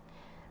art,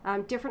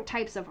 different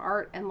types of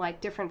art and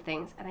like different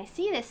things. And I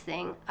see this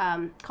thing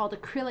called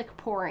acrylic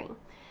pouring.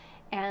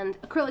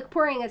 And acrylic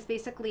pouring is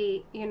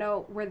basically,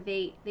 where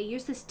they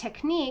use this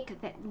technique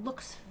that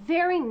looks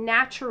very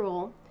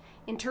natural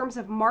in terms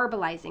of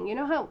marbleizing. You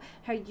know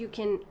how you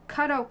can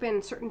cut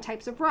open certain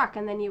types of rock,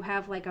 and then you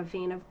have like a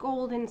vein of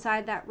gold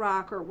inside that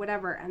rock or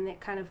whatever, and it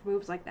kind of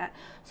moves like that.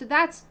 So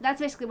that's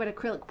basically what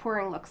acrylic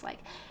pouring looks like.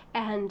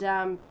 And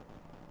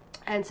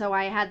so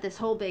I had this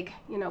whole big,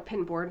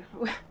 pinboard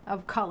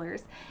of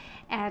colors,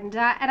 and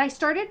I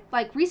started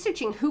like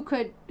researching who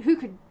could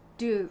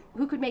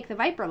make the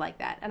Viper like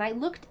that. And I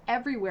looked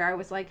everywhere. I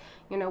was like,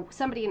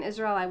 somebody in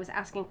Israel. I was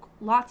asking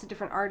lots of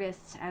different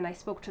artists, and I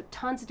spoke to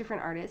tons of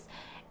different artists.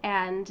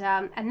 And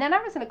then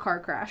I was in a car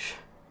crash,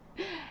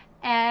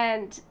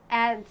 and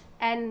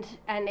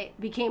it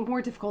became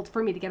more difficult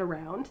for me to get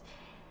around.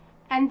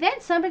 And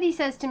then somebody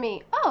says to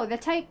me, "Oh, the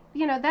type,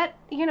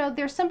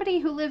 there's somebody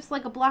who lives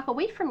like a block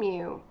away from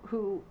you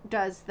who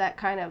does that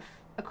kind of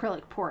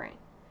acrylic pouring."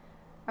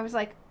 I was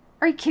like,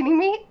 "Are you kidding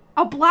me?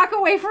 A block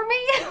away from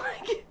me?"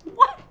 Like,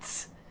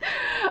 what?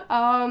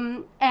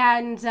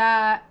 And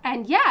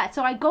yeah,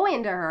 so I go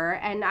into her,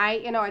 and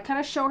I kind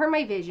of show her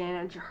my vision,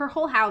 and her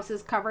whole house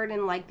is covered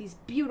in like these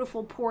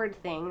beautiful poured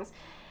things.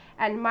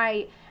 And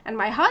my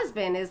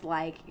husband is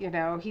like,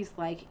 he's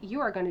like, "You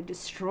are going to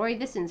destroy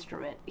this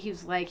instrument."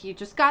 He's like, "You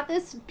just got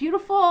this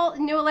beautiful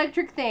new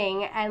electric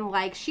thing, and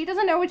like, she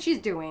doesn't know what she's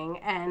doing,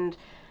 and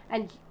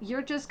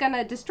you're just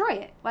gonna destroy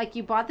it. Like,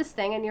 you bought this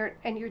thing, and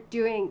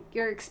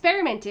you're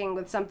experimenting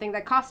with something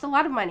that costs a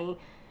lot of money."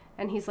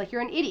 And he's like,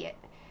 "You're an idiot."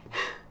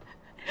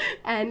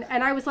 and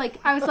I was like,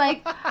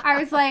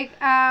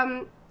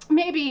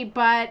 maybe,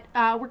 but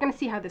we're gonna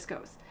see how this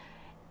goes.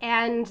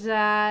 And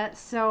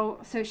so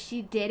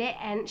she did it,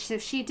 and so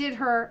she did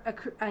her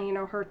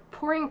her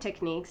pouring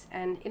techniques,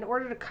 and in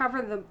order to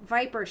cover the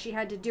Viper, she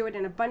had to do it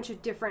in a bunch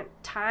of different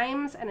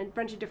times and a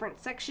bunch of different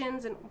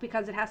sections, and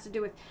because it has to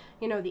do with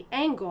the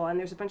angle, and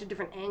there's a bunch of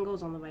different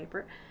angles on the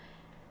Viper.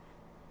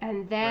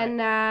 And then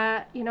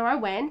right. I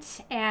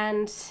went,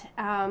 and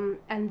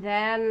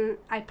then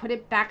I put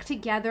it back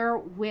together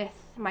with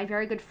my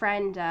very good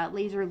friend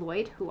Laser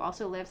Lloyd, who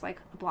also lives like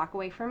a block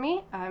away from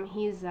me.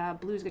 He's a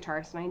blues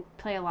guitarist, and I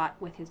play a lot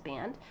with his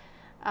band.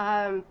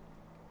 And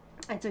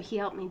so he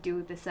helped me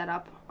do the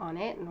setup on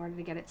it in order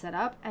to get it set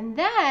up. And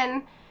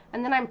then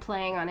I'm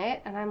playing on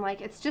it, and I'm like,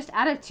 it's just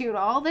out of tune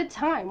all the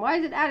time. Why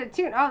is it out of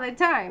tune all the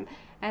time?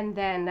 And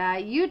then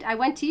I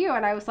went to you,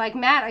 and I was like,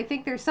 "Matt, I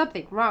think there's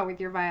something wrong with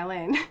your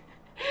violin."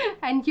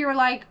 And you're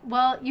like,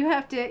 "Well, you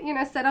have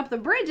to, set up the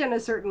bridge in a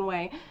certain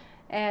way."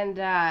 And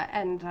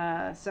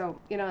so,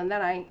 and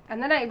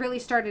then I really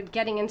started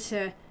getting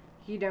into,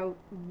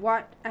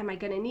 what am I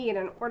going to need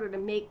in order to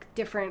make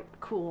different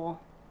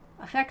cool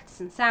effects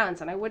and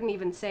sounds. And I wouldn't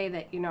even say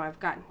that, I've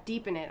gotten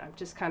deep in it. I've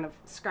just kind of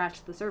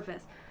scratched the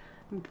surface.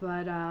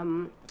 But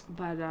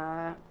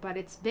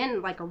it's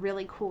been like a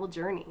really cool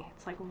journey.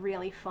 It's like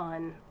really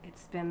fun.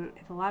 It's a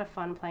lot of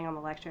fun playing on the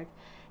electric.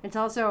 It's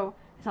a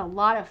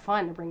lot of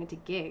fun to bring it to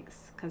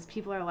gigs, because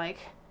people are like,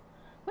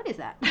 "What is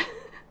that?"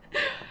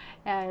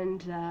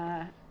 and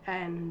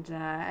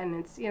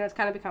it's it's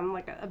kind of become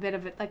like a bit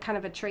of a, like kind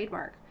of a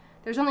trademark.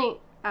 There's only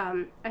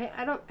I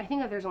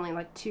think that there's only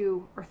like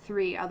 2 or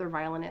 3 other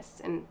violinists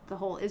in the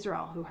whole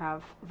Israel who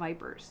have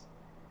Vipers.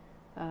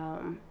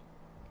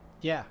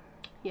 Yeah.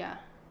 Yeah.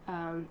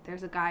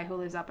 There's a guy who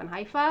lives up in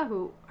Haifa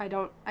who I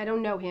don't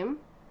know him.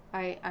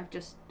 He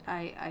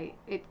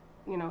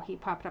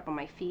popped up on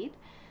my feed.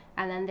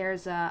 And then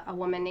there's a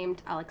woman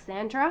named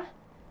Alexandra.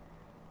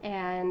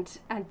 And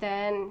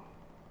then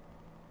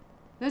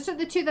those are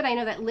the 2 that I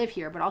know that live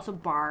here, but also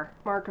Bar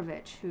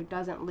Markovich, who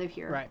doesn't live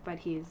here. Right. But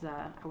he's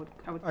I would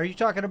Are you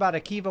talking about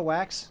Akiva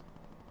Wax?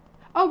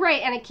 Oh,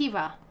 right, and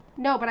Akiva.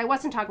 No, but I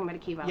wasn't talking about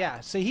Akiva. Yeah,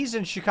 so he's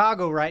in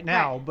Chicago right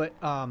now, right.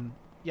 But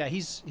yeah,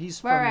 he's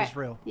from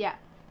Israel. Yeah.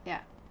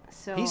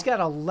 So he's got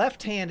a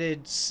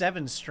left-handed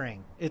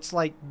 7-string. It's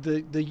like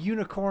the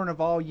unicorn of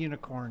all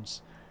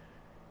unicorns.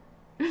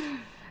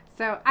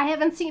 So I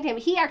haven't seen him.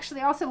 He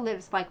actually also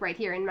lives like right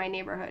here in my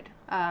neighborhood.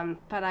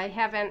 But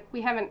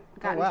we haven't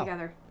gotten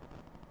together.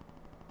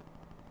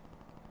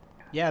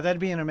 Yeah, that'd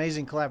be an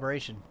amazing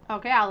collaboration.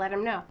 Okay, I'll let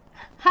him know.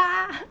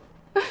 Ha!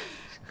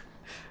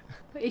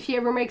 If he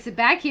ever makes it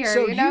back here,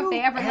 so if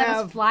they ever let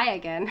us fly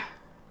again.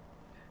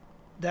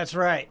 That's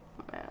right.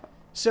 Wow.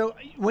 So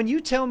when you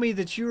tell me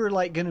that you were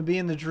like going to be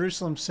in the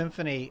Jerusalem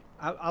Symphony,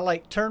 I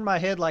like turn my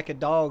head like a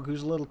dog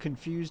who's a little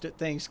confused at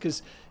things,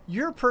 because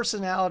your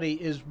personality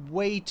is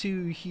way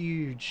too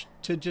huge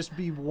to just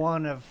be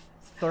one of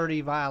 30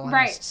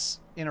 violinists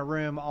in a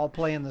room all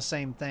playing the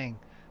same thing.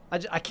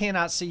 I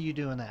cannot see you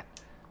doing that.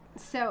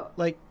 So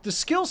like the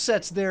skill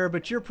set's there,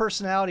 but your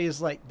personality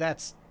is like,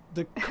 that's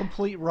the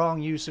complete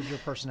wrong use of your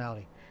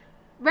personality.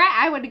 Right,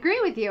 I would agree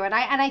with you, and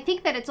I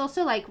think that it's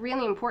also like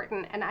really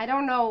important. And I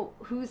don't know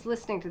who's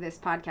listening to this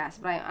podcast,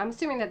 but I'm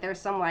assuming that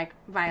there's some like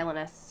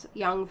violinists,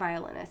 young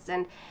violinists,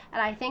 and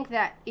I think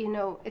that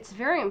it's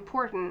very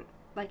important.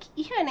 Like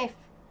even if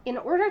in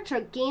order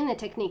to gain the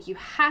technique, you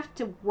have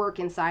to work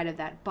inside of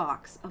that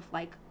box of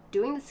like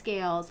doing the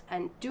scales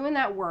and doing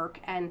that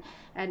work and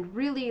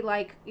really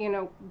like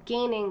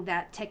gaining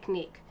that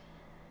technique.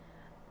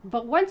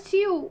 But once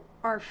you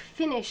are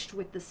finished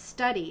with the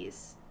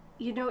studies,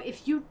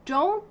 if you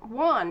don't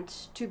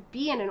want to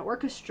be in an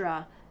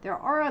orchestra, there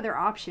are other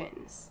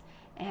options.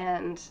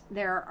 And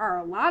there are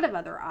a lot of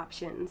other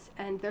options.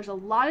 And there's a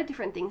lot of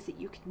different things that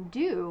you can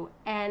do.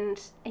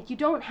 And you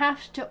don't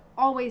have to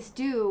always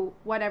do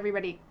what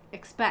everybody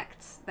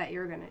expects that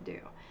you're going to do.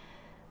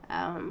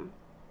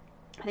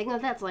 I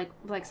think that's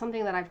like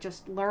something that I've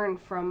just learned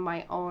from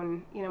my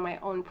own, my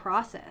own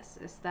process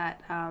is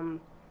that,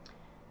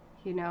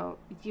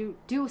 you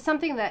do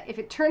something that if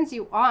it turns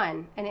you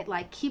on and it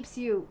like keeps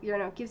you,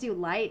 gives you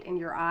light in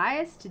your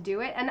eyes to do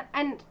it.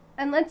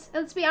 And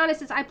let's be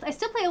honest, I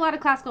still play a lot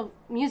of classical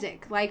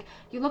music. Like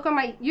you look on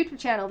my YouTube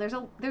channel, there's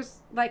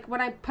like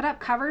when I put up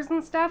covers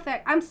and stuff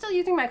that I'm still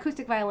using my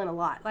acoustic violin a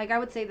lot. Like I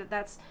would say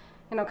that's,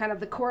 kind of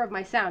the core of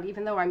my sound,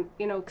 even though I'm,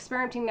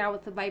 experimenting now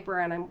with the Viper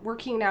and I'm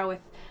working now with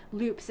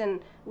loops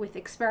and with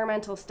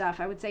experimental stuff.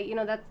 I would say,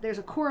 there's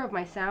a core of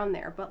my sound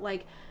there, but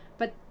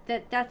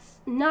that's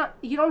not,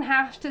 you don't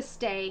have to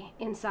stay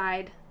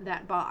inside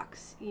that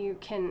box. You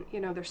can,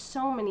 there's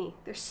so many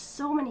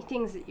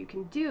things that you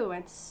can do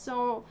and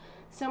so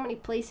many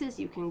places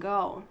you can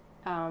go.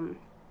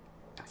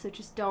 So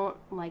just don't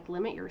like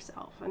limit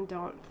yourself and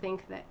don't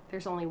think that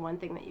there's only one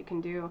thing that you can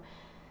do.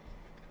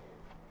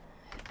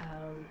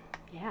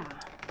 Yeah.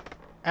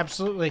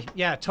 Absolutely.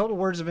 Yeah. Total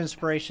words of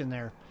inspiration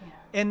there.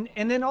 Yeah.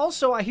 And then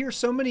also I hear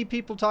so many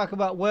people talk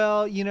about,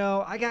 well,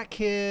 I got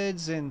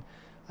kids and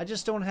I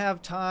just don't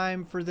have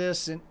time for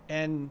this.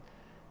 And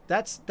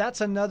that's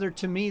another,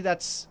 to me,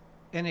 that's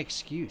an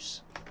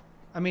excuse.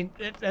 I mean,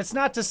 that's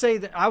not to say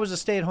that I was a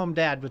stay-at-home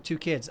dad with 2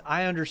 kids.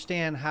 I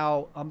understand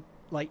how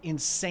like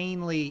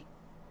insanely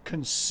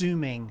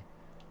consuming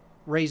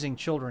raising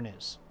children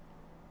is.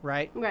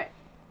 Right? Right.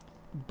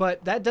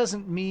 But that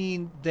doesn't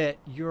mean that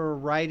your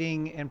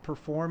writing and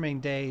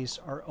performing days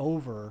are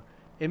over.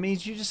 It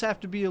means you just have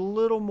to be a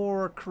little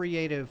more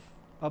creative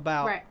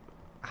about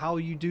how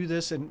you do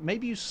this, and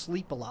maybe you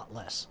sleep a lot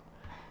less.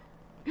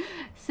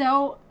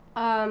 So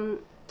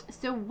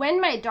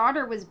when my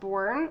daughter was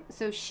born,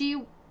 so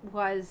she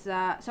was, so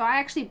I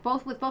actually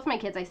with both my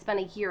kids, I spent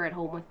a year at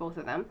home with both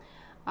of them.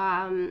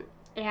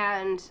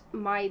 And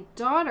my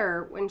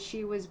daughter, when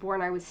she was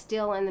born, I was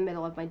still in the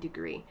middle of my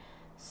degree.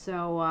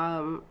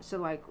 So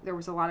like there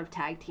was a lot of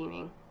tag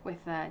teaming with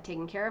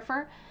taking care of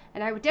her,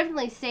 and I would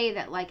definitely say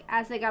that like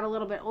as they got a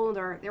little bit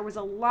older, there was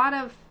a lot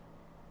of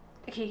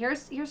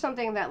here's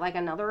something that like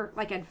another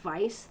like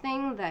advice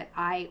thing that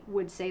I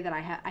would say that I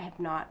have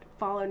not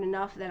followed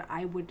enough that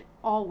I would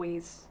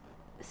always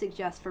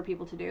suggest for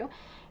people to do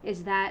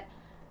is that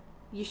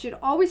you should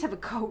always have a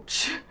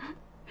coach.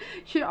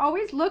 You should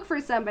always look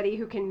for somebody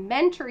who can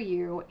mentor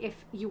you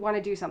if you want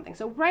to do something.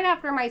 So right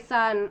after my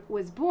son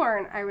was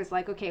born, I was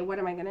like, okay, what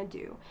am I going to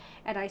do?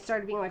 And I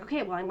started being like,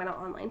 okay, well, I'm going to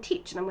online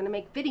teach and I'm going to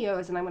make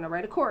videos and I'm going to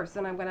write a course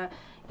and I'm going to,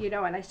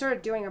 and I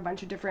started doing a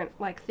bunch of different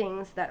like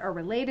things that are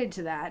related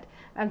to that.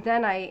 And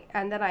then I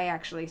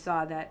actually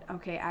saw that,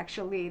 okay,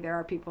 actually there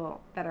are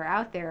people that are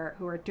out there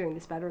who are doing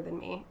this better than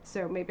me.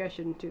 So maybe I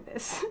shouldn't do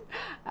this.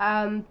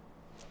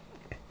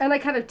 And I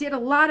kind of did a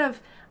lot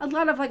of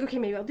like, okay,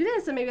 maybe I'll do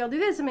this, and maybe I'll do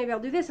this, and maybe I'll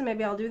do this, and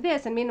maybe I'll do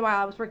this. And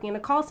meanwhile, I was working in a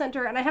call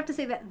center, and I have to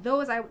say that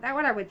what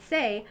I would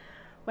say,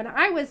 when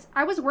I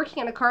was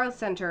working in a call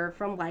center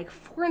from like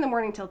 4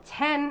 a.m. till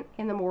 10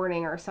 a.m.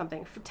 or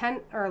something, for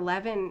 10 or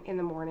 11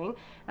 a.m,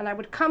 and I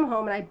would come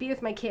home and I'd be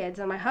with my kids,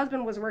 and my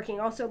husband was working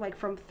also like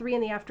from 3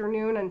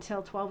 p.m.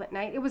 until 12 at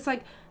night. It was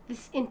like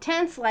this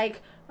intense,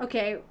 like,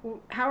 okay,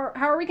 how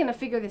are we going to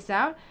figure this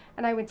out?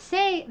 And I would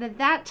say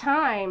that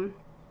time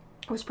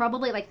was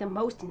probably like the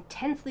most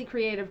intensely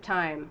creative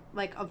time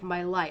like of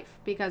my life,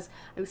 because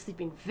I was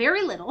sleeping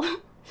very little,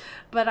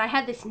 but I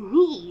had this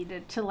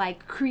need to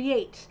like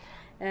create,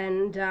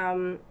 and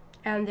I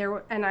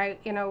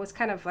it was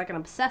kind of like an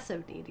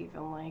obsessive need,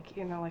 even like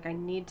like I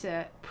need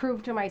to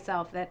prove to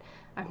myself that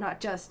I'm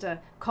not just a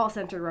call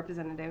center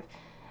representative,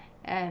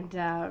 and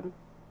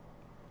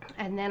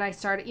then I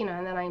started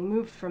and then I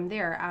moved from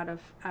there out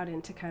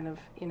into kind of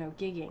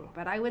gigging.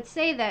 But I would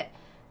say that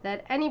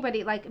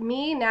anybody like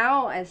me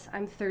now, as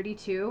I'm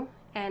 32,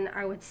 and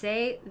I would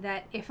say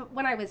that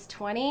when I was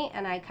 20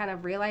 and I kind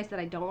of realized that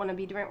I don't want to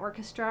be doing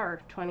orchestra,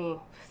 or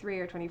 23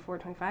 or 24,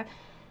 25,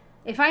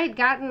 if I had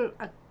gotten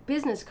a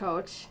business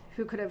coach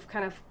who could have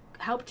kind of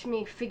helped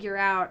me figure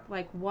out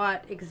like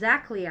what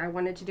exactly I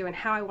wanted to do and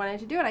how I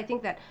wanted to do it, I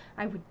think that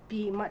I would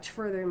be much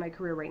further in my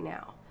career right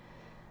now.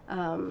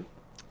 I'm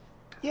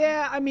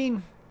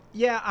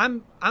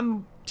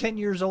 10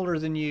 years older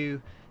than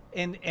you.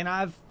 And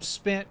I've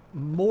spent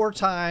more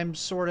time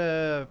sort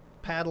of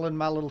paddling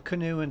my little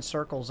canoe in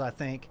circles, I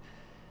think.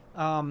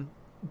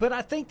 But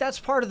I think that's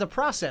part of the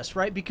process,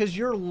 right? Because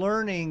you're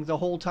learning the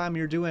whole time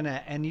you're doing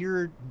it, and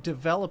you're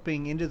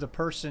developing into the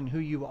person who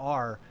you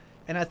are.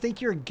 And I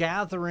think you're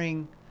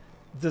gathering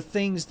the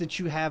things that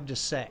you have to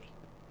say.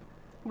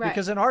 Right.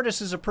 Because an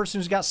artist is a person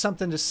who's got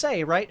something to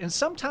say, right? And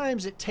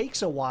sometimes it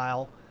takes a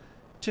while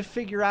to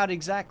figure out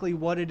exactly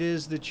what it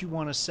is that you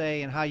want to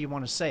say and how you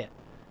want to say it.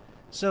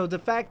 So the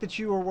fact that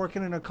you are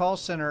working in a call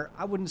center,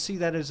 I wouldn't see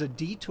that as a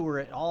detour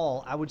at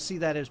all. I would see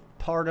that as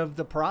part of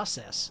the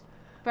process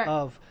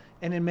Right.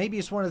 and then maybe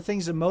it's one of the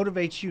things that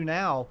motivates you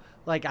now.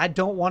 Like, I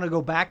don't want to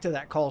go back to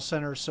that call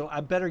center, so I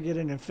better get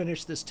in and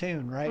finish this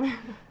tune, right?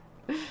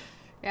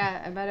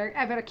 Yeah,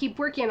 I better keep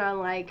working on,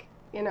 like,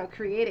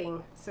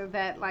 creating so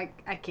that,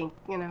 like, I can,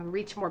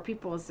 reach more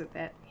people. So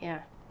that,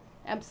 yeah,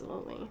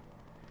 absolutely.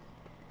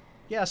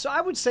 Yeah, so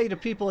I would say to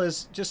people,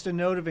 as just a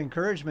note of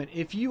encouragement,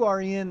 if you are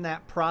in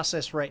that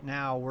process right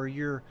now where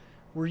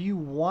you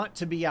want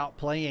to be out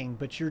playing,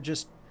 but you're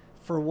just,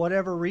 for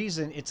whatever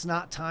reason, it's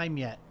not time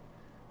yet.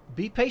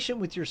 Be patient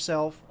with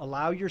yourself.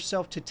 Allow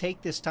yourself to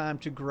take this time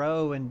to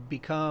grow and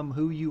become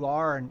who you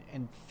are,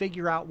 and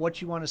figure out what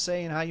you want to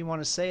say and how you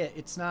want to say it.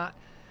 It's not,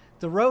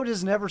 the road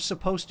is never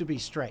supposed to be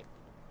straight.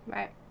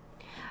 Right.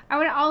 I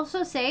would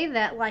also say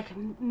that, like,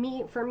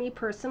 for me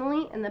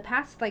personally, in the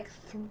past, like,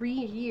 3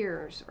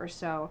 years or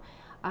so,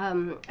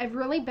 I've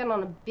really been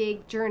on a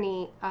big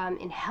journey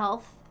in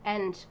health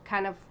and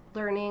kind of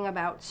learning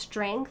about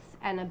strength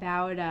and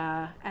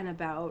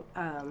about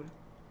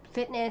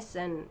fitness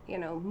and,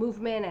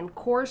 movement and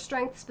core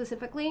strength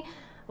specifically,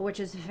 which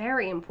is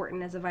very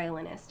important as a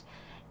violinist.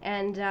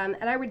 And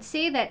I would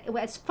say that,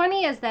 as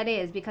funny as that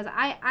is, because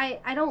I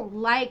don't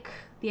like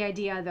the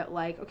idea that,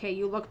 like, okay,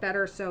 you look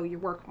better, so you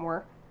work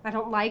more. I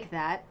don't like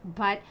that,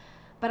 but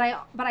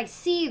I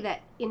see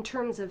that in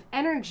terms of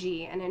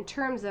energy and in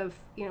terms of,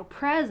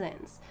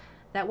 presence,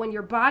 that when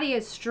your body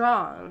is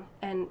strong,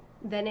 and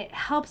then it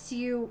helps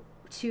you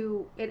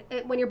to,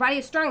 when your body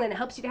is strong, then it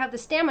helps you to have the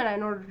stamina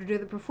in order to do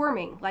the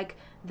performing. Like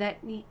that,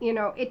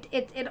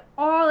 it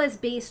all is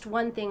based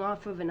one thing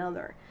off of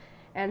another.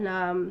 And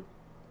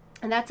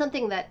that's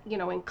something that, in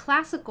the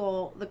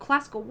classical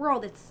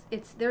world,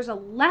 there's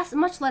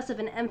much less of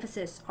an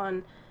emphasis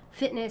on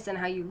fitness and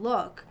how you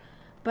look.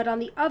 But on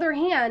the other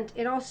hand,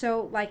 it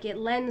also, like, it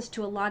lends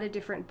to a lot of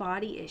different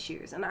body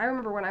issues. And I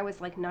remember when I was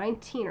like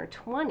 19 or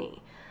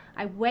 20,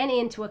 I went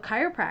into a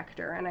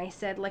chiropractor and I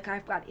said, like,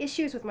 I've got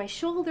issues with my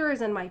shoulders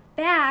and my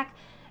back.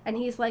 And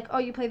he's like, oh,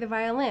 you play the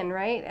violin,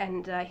 right?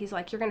 And he's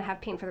like, you're going to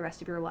have pain for the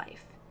rest of your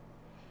life.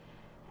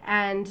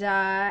 And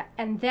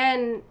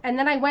then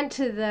I went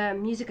to the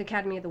Music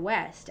Academy of the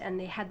West, and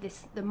they had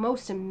the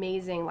most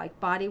amazing, like,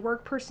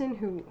 bodywork person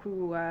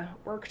who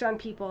worked on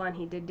people, and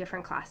he did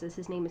different classes.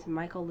 His name is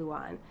Michael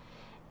Luan.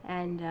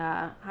 And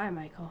hi,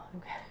 Michael.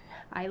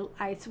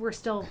 We're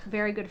still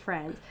very good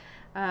friends.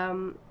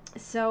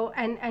 So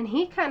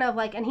he kind of,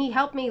 like, and he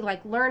helped me,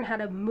 like, learn how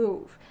to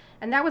move.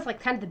 And that was,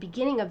 like, kind of the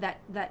beginning of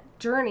that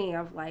journey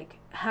of, like,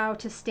 how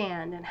to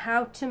stand and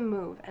how to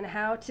move and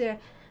how to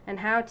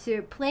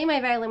play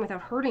my violin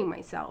without hurting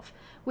myself,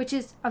 which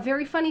is a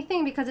very funny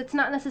thing, because it's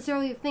not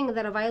necessarily the thing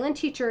that a violin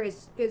teacher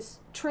is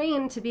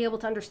trained to be able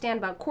to understand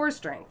about core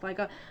strength. Like,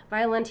 a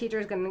violin teacher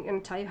is going to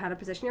tell you how to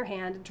position your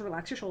hand and to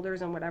relax your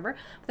shoulders and whatever,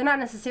 but they're not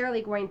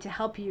necessarily going to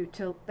help you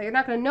they're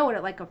not going to know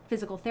it, like a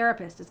physical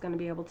therapist is going to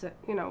be able to,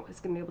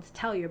 is going to be able to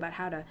tell you about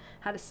how to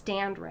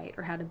stand right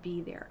or how to be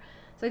there.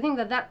 So I think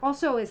that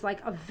also is, like,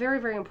 a very,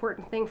 very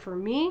important thing for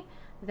me,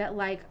 that,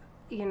 like,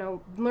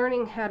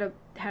 learning how to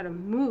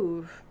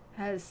move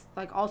has,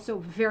 like, also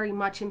very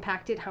much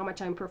impacted how much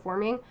I'm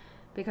performing,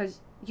 because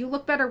you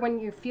look better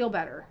when you feel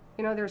better.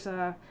 There's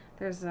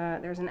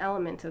an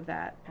element of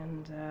that,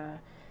 and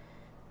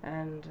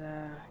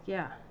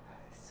yeah.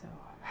 So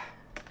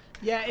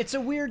Yeah, it's a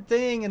weird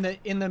thing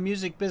in the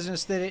music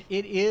business that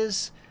it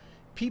is,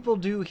 people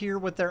do hear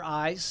with their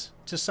eyes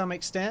to some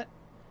extent.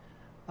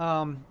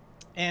 And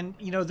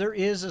there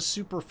is a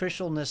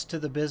superficialness to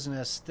the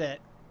business that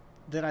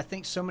I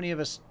think so many of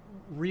us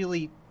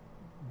really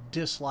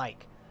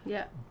dislike.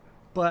 yeah.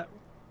 But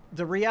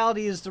the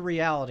reality is the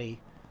reality.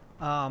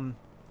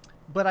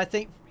 But I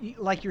think,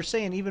 like you're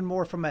saying, even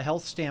more from a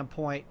health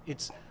standpoint,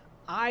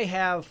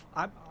 I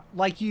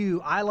like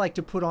you, I like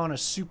to put on a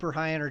super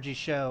high energy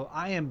show.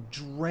 I am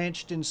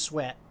drenched in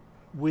sweat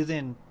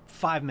within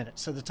 5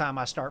 minutes of the time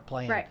I start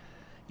playing. Right.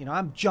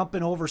 I'm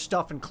jumping over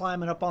stuff and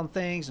climbing up on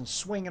things and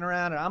swinging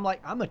around. And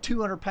I'm a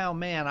 200-pound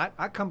man.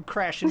 I come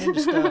crashing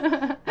into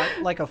stuff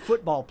like a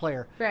football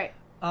player. Right.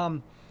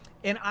 And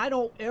I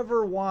don't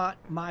ever want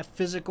my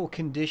physical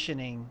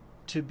conditioning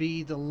to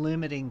be the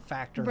limiting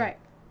factor Right.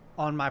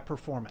 on my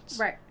performance.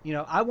 Right.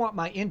 I want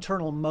my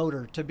internal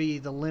motor to be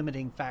the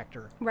limiting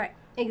factor. Right.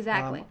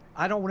 Exactly.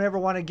 I don't ever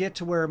want to get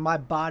to where my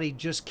body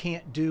just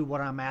can't do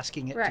what I'm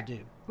asking it Right. to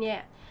do.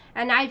 Yeah.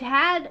 And I've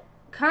had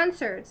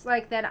concerts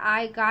like that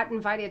I got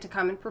invited to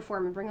come and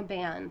perform and bring a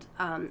band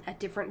at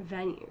different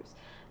venues.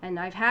 And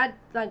I've had,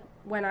 like,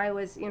 when I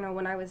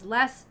was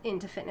less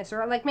into fitness,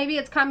 or like maybe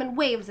it's come in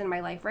waves in my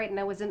life, right? And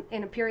I was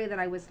in a period that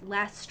I was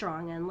less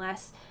strong and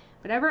less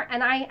whatever.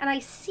 And I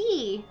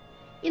see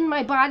in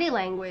my body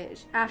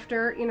language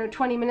after,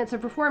 20 minutes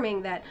of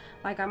performing that,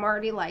 like, I'm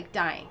already, like,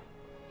 dying,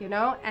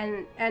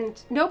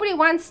 and nobody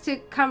wants to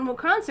come to a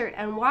concert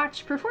and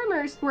watch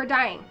performers who are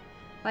dying.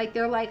 Like,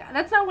 they're like,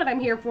 that's not what I'm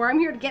here for. I'm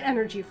here to get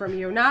energy from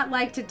you, not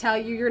like to tell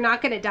you you're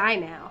not going to die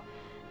now,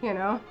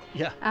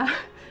 Yeah.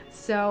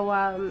 So,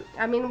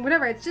 I mean,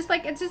 whatever. It's just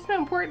an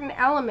important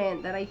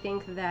element that I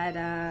think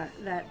that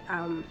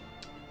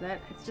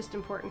it's just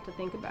important to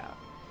think about.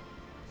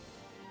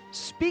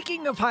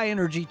 Speaking of high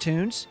energy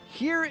tunes,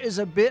 here is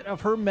a bit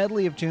of her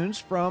medley of tunes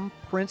from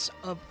Prince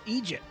of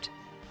Egypt.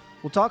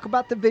 We'll talk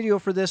about the video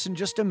for this in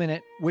just a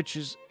minute, which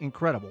is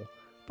incredible.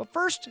 But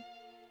first,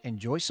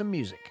 enjoy some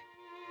music.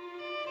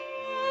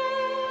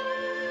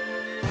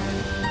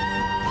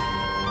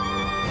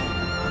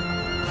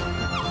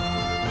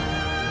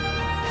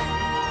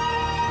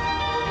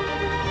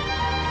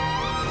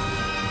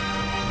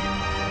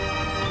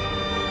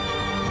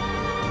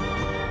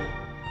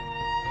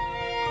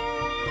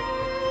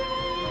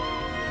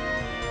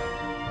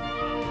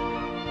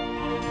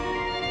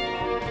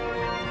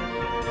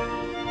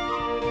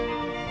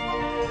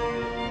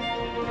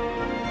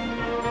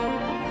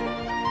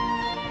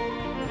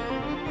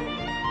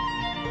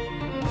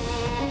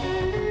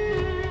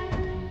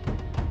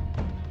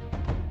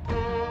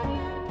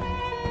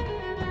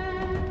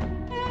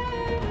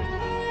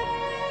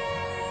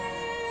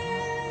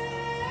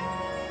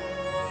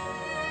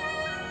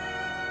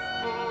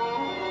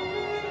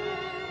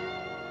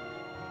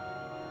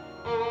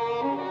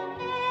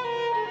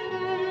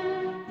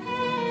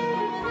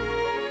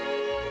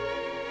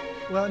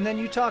 Well, and then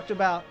you talked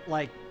about,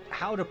 like,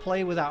 how to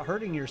play without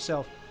hurting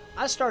yourself.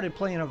 I started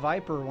playing a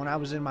Viper when I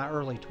was in my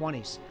early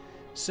 20s.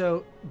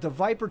 So the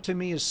Viper to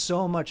me is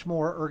so much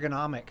more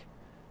ergonomic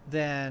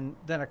than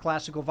a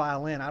classical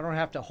violin. I don't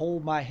have to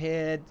hold my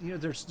head.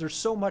 There's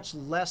so much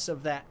less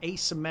of that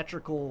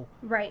asymmetrical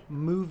Right.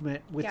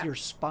 movement with Yeah. your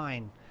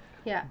spine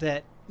Yeah.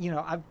 that,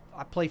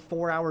 I play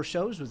 4-hour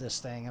shows with this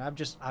thing,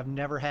 and I've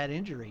never had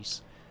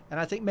injuries. And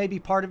I think maybe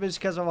part of it is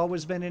because I've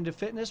always been into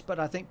fitness, but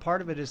I think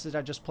part of it is that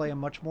I just play a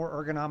much more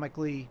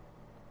ergonomically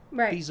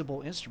Right.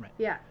 feasible instrument.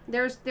 Yeah,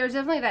 there's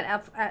definitely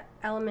that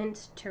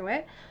element to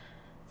it.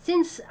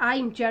 Since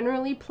I'm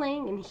generally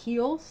playing in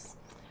heels,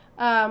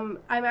 I'm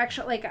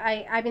actually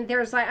like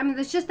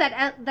there's just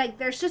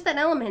that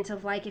element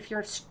of, like, if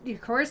your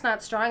core is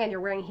not strong and you're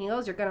wearing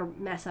heels, you're gonna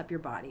mess up your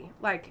body.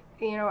 Like,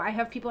 I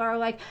have people who are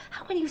like,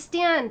 how can you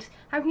stand?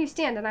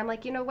 And I'm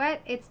like, you know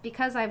what? It's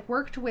because I've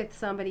worked with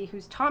somebody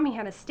who's taught me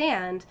how to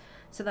stand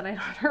so that I don't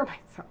hurt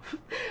myself.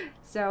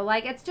 So,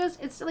 like,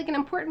 it's like an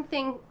important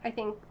thing, I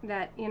think,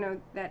 that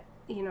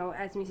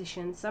as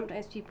musicians,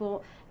 sometimes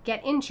people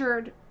get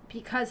injured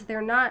because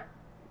they're not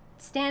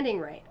standing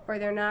right, or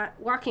they're not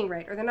walking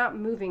right, or they're not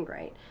moving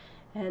right.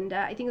 And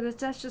I think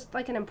that's just,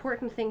 like, an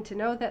important thing to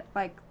know, that,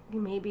 like,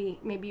 maybe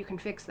you can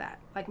fix that.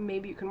 Like,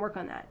 maybe you can work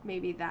on that.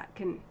 Maybe that's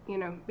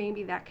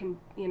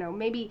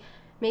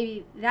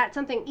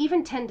something,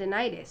 even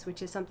tendinitis,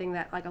 which is something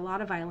that, like, a lot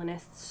of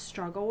violinists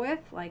struggle with,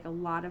 like a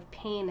lot of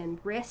pain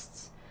in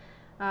wrists,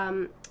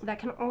 that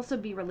can also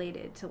be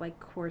related to, like,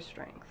 core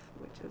strength,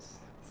 which is,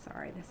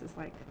 this is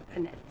like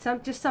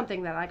just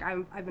something that, like,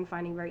 I've been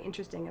finding very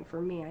interesting, and for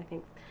me, I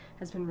think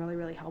has been really,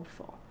 really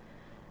helpful.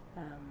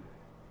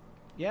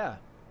 Yeah.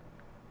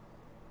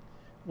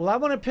 Well, I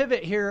want to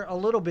pivot here a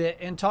little bit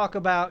and talk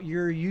about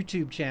your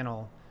YouTube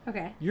channel.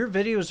 Okay. Your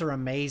videos are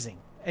amazing.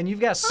 And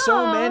you've got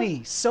so many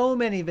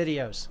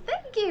videos.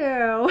 Thank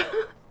you.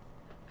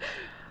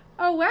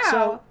 Oh, wow.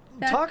 So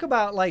talk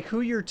about, like, who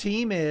your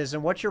team is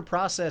and what your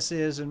process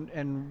is,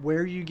 and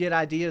where you get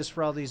ideas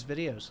for all these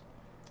videos.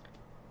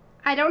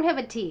 I don't have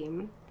a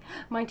team.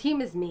 My team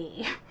is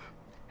me.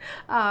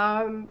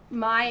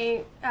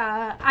 I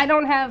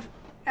don't have,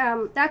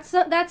 that's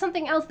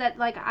something else that,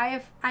 like,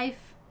 I'm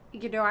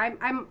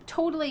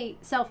totally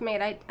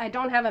self-made. I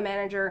don't have a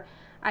manager.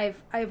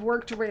 I've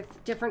worked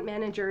with different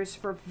managers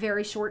for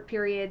very short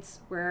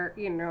periods where,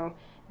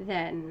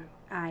 then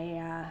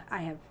I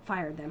have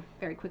fired them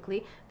very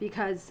quickly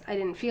because I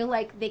didn't feel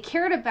like they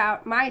cared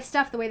about my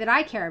stuff the way that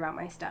I care about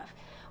my stuff,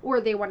 or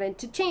they wanted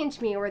to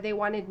change me, or they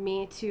wanted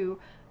me to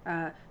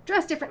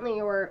dress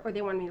differently, or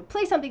they wanted me to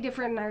play something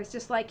different. And I was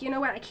just like, you know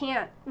what? I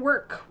can't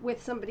work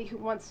with somebody who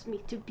wants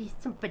me to be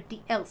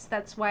somebody else.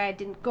 That's why I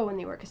didn't go in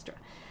the orchestra.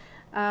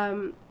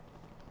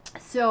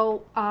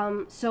 So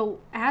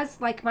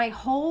as, like, my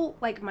whole,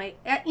 like,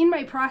 in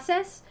my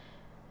process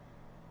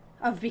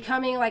of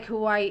becoming, like,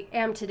 who I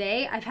am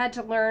today, I've had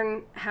to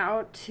learn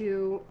how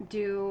to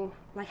do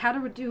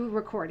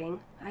recording.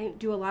 I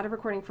do a lot of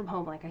recording from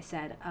home, like I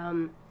said.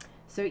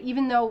 So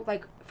even though,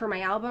 like, for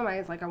my album, I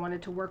was like, I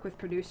wanted to work with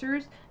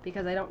producers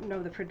because I don't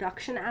know the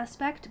production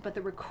aspect, but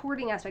the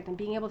recording aspect and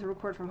being able to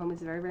record from home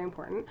is very, very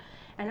important.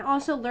 And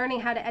also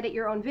learning how to edit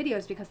your own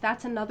videos, because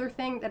that's another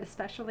thing that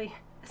especially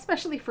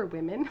for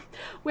women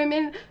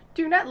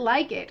do not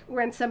like it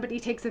when somebody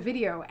takes a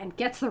video and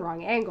gets the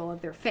wrong angle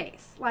of their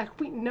face. Like,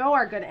 we know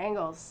our good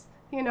angles,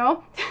 you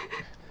know?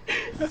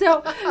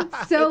 so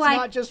It's like,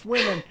 not just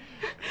women.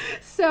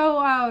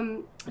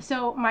 So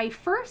my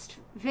first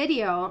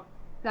video,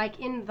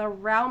 like in the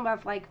realm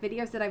of like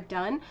videos that I've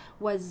done,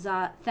 was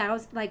my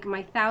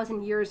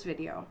 1,000 years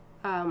video,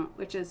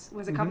 which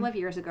was a couple of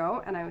years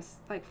ago, and I was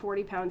like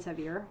 40 pounds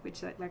heavier.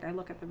 Which like I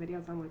look at the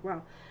videos, I'm like,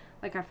 wow,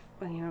 like I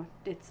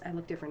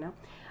look different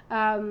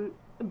now.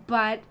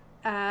 But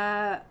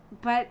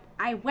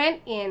I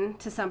went in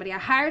to somebody, I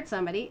hired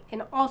somebody,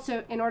 and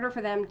also in order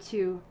for them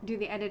to do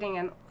the editing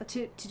and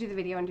to do the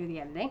video and do the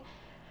editing.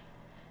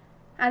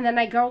 And then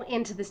I go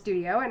into the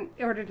studio in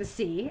order to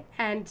see,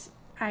 and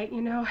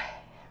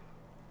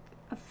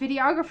a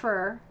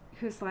videographer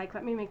who's like,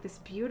 let me make this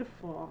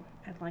beautiful,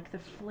 and like the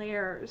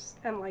flares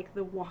and like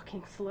the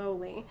walking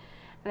slowly.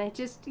 And I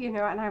just, and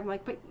I'm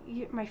like, but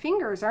my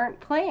fingers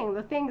aren't playing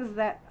the things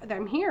that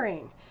I'm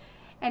hearing.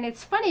 And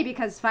it's funny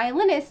because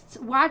violinists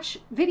watch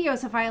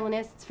videos of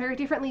violinists very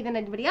differently than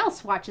anybody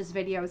else watches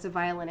videos of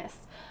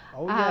violinists.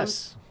 Oh,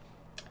 yes.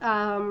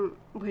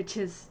 Which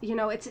is,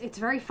 it's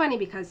very funny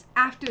because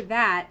after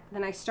that,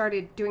 then I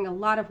started doing a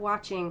lot of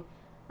watching,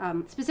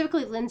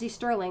 specifically Lindsey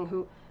Sterling,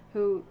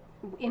 who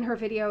in her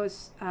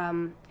videos,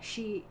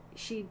 she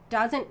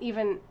doesn't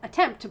even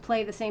attempt to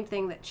play the same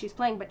thing that she's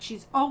playing, but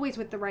she's always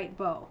with the right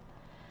bow.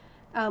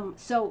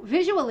 So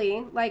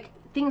visually, like,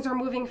 things are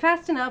moving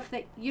fast enough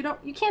that you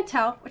can't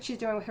tell what she's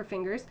doing with her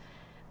fingers,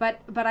 but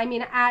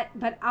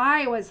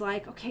I was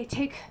like, okay,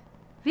 take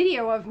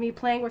video of me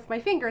playing with my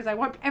fingers. I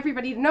want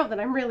everybody to know that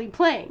I'm really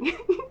playing.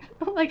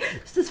 Like,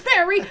 this is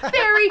very,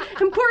 very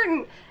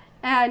important.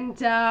 And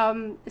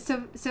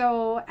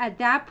so at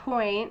that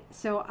point,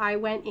 so I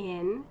went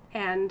in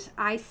and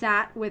I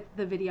sat with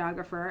the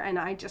videographer, and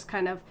I just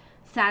kind of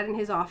sat in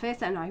his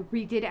office and I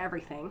redid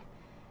everything.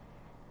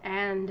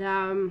 And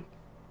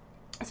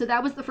so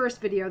that was the first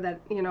video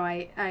that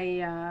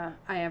I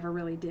ever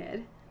really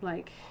did.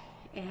 Like,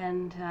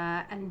 and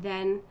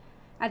then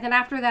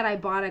after that, I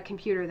bought a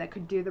computer that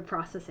could do the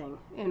processing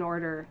in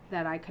order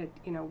that I could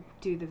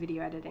do the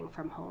video editing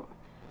from home.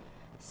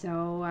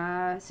 So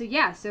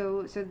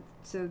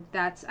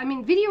that's,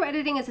 video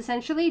editing is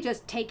essentially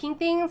just taking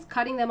things,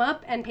 cutting them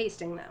up, and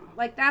pasting them.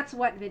 Like, that's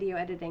what video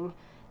editing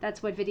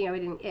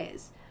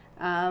is.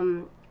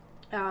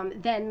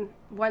 Then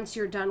once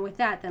you're done with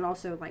that, then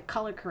also like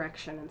color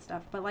correction and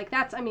stuff. But like,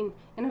 that's, in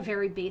a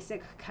very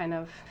basic kind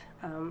of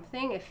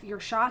thing. If your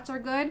shots are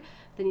good,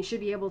 then you should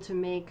be able to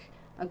make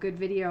a good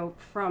video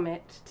from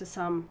it to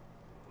some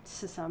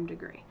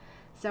degree.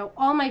 So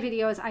all my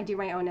videos, I do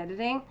my own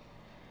editing.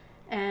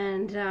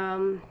 And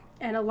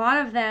a lot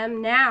of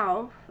them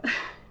now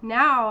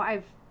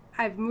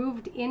I've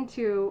moved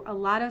into a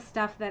lot of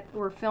stuff that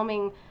we're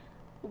filming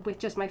with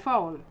just my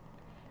phone,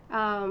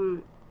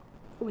 and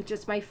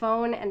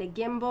a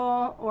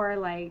gimbal, or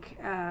like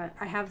I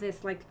have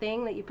this like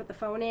thing that you put the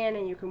phone in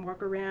and you can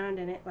walk around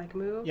and it like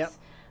moves. Yep.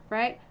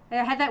 Right? I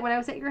had that when I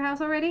was at your house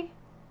already.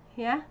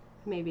 Yeah.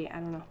 Maybe, I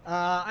don't know.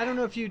 I don't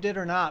know if you did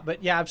or not,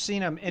 but yeah, I've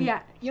seen them. And,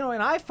 yeah.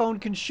 An iPhone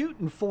can shoot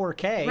in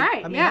 4K.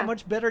 Right, how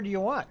much better do you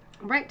want?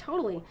 Right,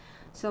 totally.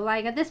 So,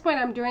 like, at this point,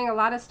 I'm doing a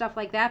lot of stuff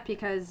like that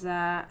because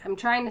I'm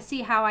trying to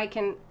see how I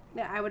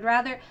would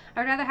rather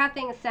have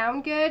things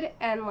sound good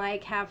and,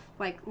 like, have,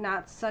 like,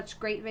 not such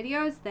great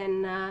videos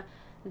than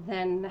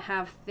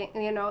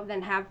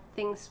have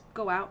things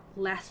go out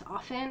less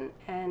often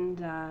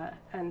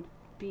and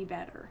be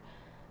better.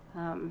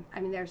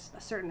 There's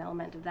a certain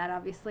element of that,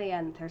 obviously,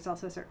 and there's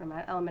also a certain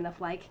element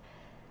of, like,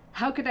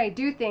 how could I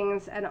do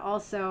things and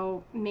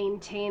also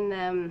maintain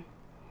them,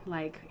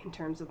 like, in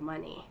terms of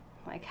money?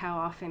 Like, how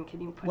often can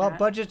you put out...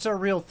 budgets are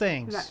real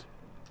things.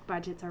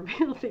 Budgets are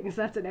real things.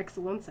 That's an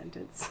excellent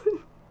sentence.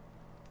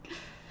 Yeah.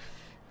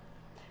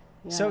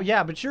 So,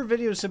 yeah, but your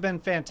videos have been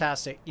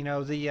fantastic.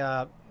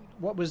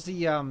 What was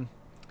the... I'm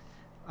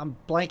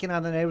blanking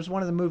on the name. It was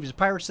one of the movies,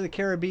 Pirates of the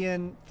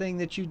Caribbean thing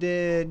that you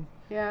did.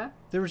 Yeah.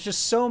 There was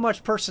just so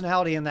much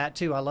personality in that,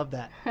 too. I love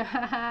that.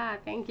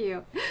 Thank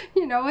you.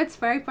 What's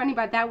very funny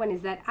about that one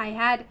is that I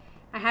had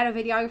a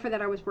videographer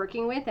that I was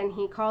working with, and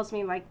he calls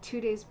me like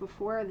 2 days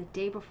before, or the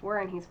day before,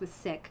 and he was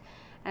sick.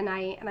 And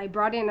I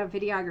brought in a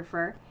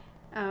videographer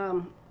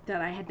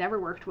that I had never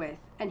worked with,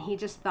 and he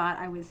just thought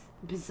I was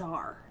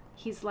bizarre.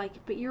 He's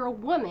like, but you're a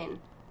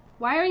woman.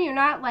 Why are you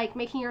not, like,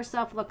 making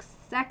yourself look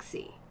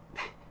sexy?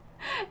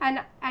 and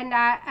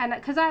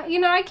because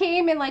I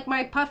came in like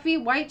my puffy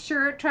white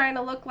shirt trying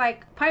to look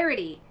like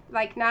piratey,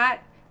 like not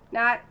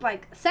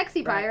like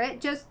sexy pirate,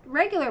 right. Just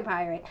regular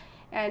pirate.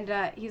 And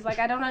he's like,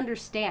 I don't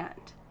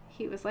understand.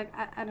 He was like,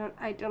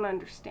 I don't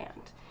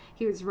understand.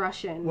 He was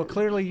Russian. Well,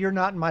 clearly you're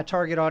not in my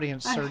target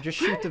audience, sir. Just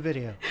shoot the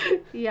video.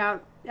 Yeah,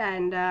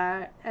 and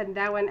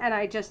that one, and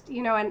I just,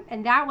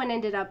 and that one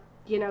ended up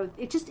you know,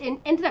 it just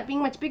ended up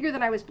being much bigger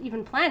than I was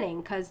even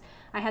planning, because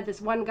I had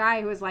this one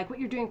guy who was like, what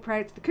you're doing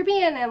Pirates of the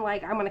Caribbean, and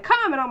like, I'm going to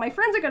come and all my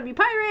friends are going to be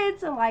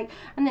pirates, and like,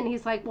 and then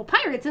he's like, well,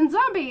 pirates and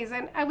zombies,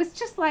 and I was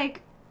just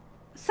like,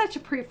 such a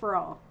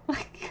pre-for-all.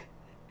 Like,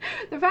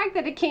 the fact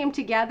that it came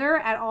together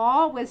at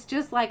all was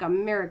just like a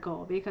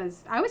miracle,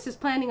 because I was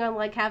just planning on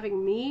like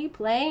having me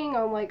playing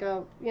on like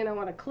a, you know,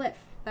 on a cliff.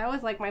 That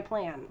was like my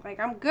plan. Like,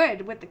 I'm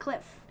good with the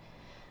cliff.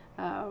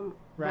 Right.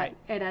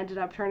 But it ended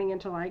up turning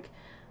into like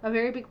a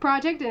very big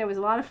project, and it was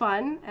a lot of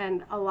fun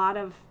and a lot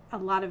of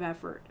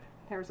effort.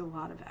 There was a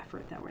lot of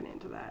effort that went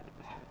into that.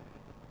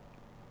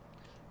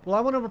 Well,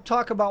 I want to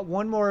talk about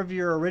one more of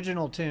your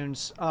original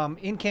tunes,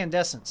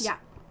 Incandescence. Yeah.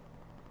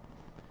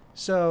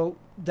 So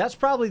that's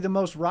probably the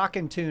most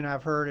rockin' tune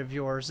I've heard of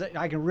yours.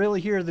 I can really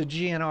hear the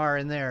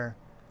GNR in there.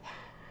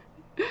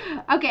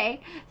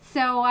 Okay,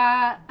 so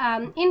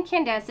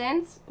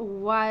Incandescence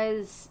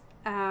was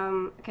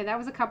okay. That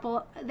was a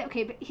couple.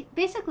 Okay, but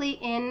basically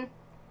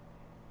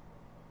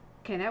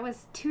that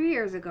was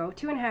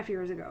 2.5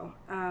 years ago.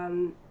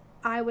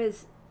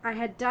 I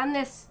had done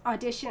this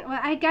audition. Well,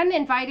 I had gotten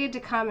invited to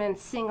come and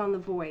sing on The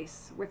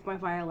Voice with my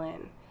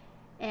violin,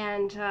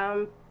 and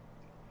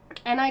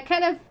I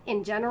kind of,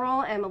 in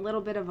general, am a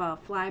little bit of a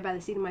fly by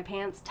the seat of my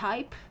pants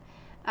type.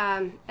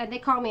 And they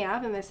called me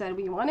up and they said,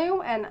 "We want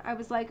to," and I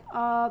was like,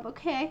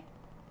 okay,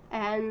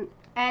 and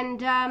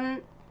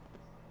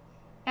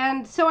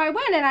so I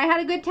went and I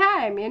had a good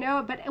time, you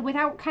know, but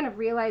without kind of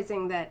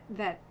realizing that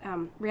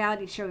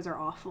reality shows are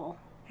awful,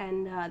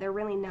 and they're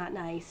really not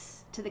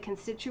nice to the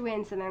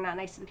constituents, and they're not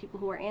nice to the people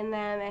who are in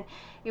them, and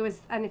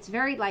it's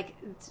very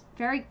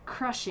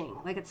crushing,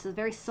 like it's a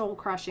very soul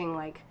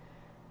crushing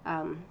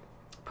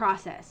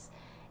process.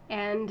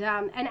 And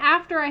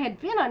after I had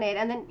been on it,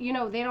 and then, you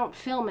know, they don't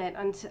film it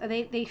until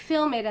they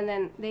film it, and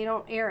then they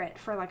don't air it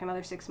for like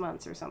another 6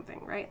 months or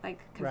something, right? Like,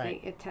 because right.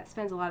 it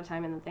spends a lot of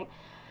time in the thing.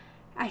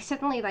 I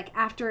suddenly, like,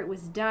 after it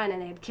was done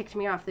and they had kicked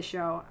me off the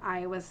show,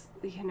 I was,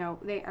 you know,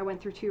 I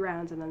went through 2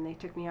 rounds and then they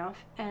took me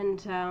off,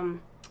 and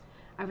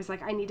I was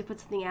like, I need to put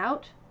something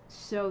out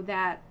so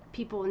that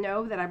people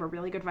know that I'm a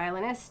really good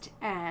violinist,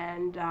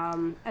 and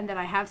that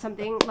I have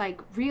something like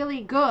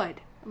really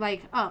good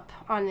like up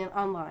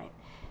online.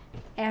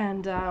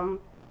 And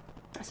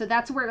so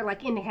that's where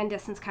like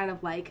Incandescence kind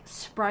of like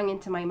sprung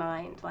into my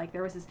mind. Like,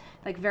 there was this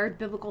like very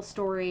biblical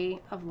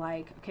story of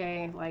like,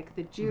 okay, like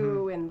the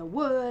Jew in the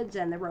woods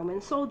and the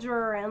Roman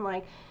soldier, and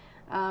like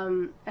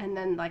and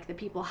then like the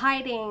people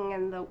hiding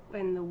in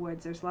the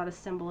woods. There's a lot of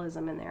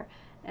symbolism in there.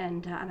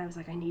 And I was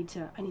like, I need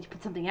to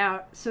put something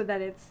out so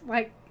that it's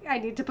like, I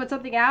need to put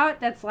something out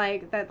that's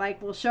like, that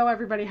like will show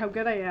everybody how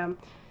good I am.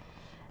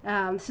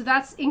 So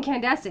that's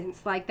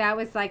Incandescence. Like, that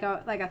was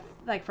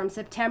like from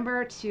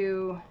September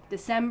to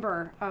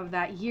December of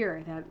that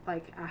year, that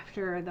like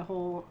after the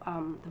whole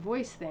The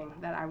Voice thing,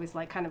 that I was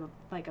like kind of a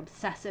like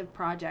obsessive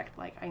project.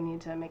 Like, I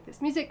need to make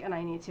this music and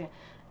I need to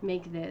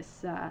make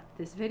this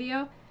this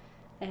video,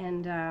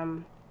 and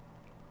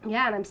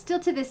yeah, and I'm still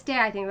to this day,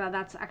 I think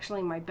that's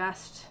actually my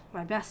best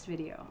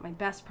video, my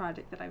best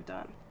project that I've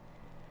done.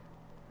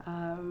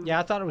 Yeah,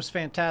 I thought it was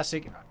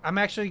fantastic.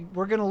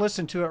 We're going to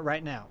listen to it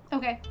right now.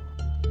 Okay.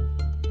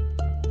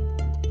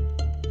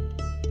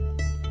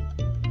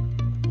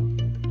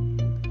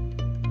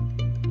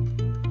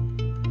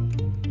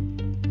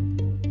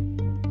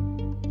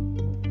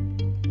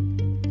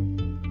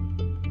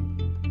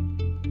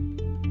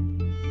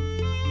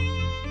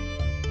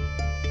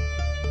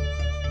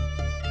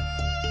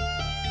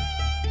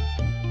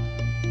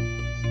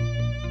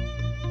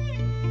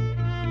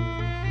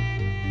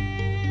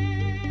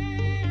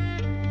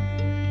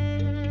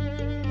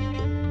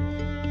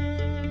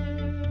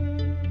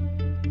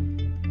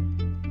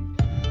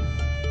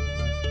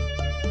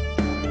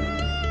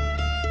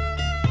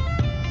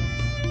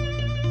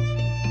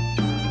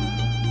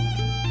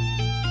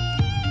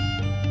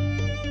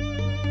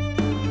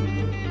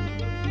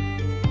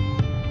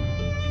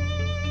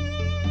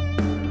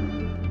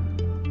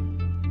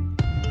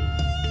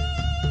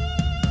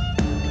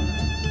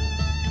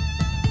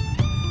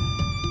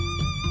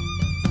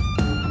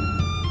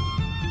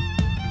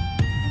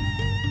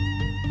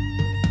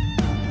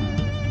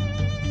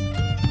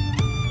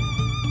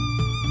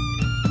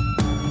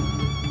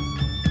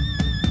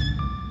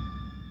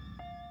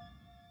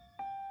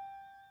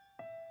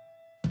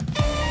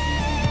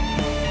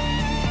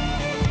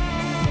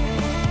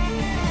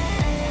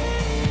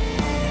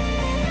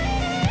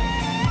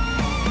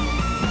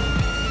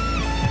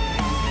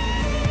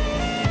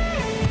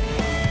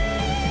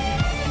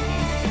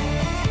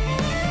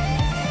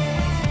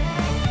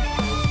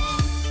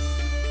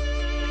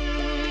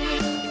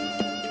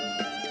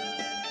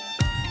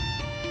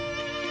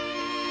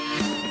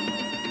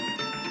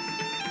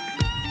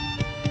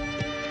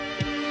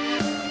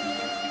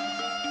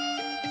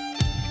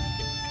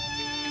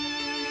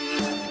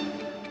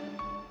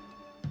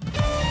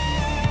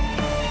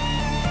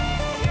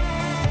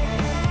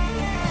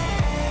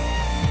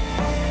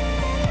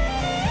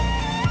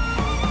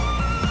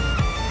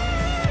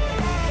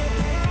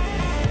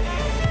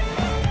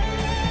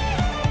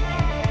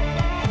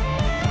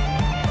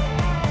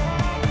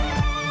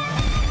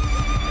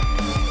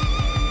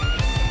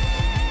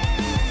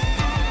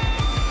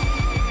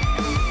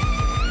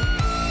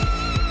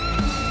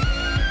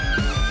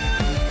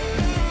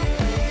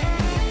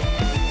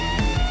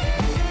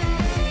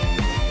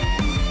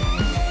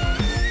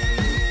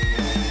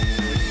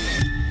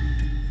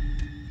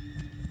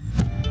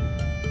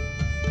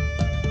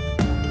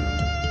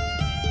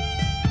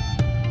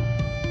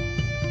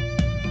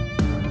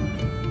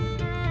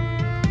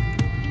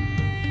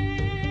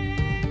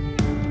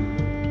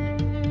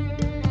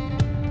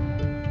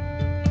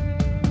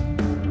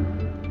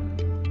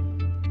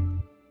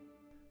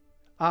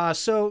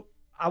 So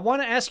I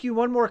want to ask you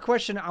one more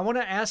question. I want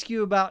to ask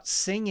you about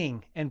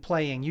singing and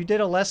playing. You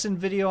did a lesson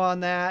video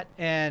on that,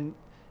 and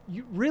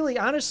you really,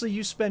 honestly,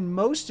 you spend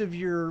most of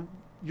your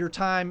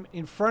time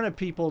in front of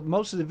people.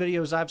 Most of the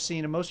videos I've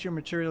seen and most of your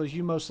materials,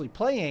 you mostly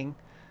playing,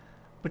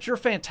 but you're a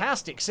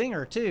fantastic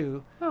singer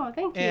too. Oh,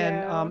 thank you.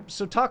 And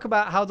so talk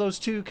about how those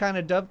two kind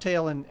of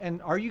dovetail,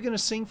 and are you going to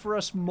sing for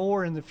us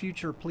more in the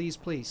future, please?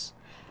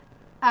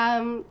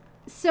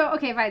 So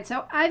okay, fine.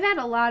 So I've had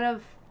a lot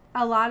of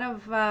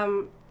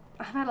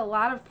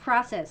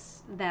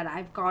process that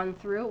I've gone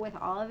through with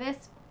all of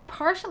this,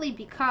 partially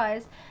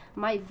because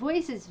my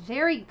voice is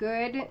very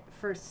good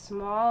for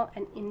small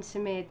and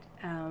intimate,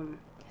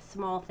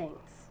 small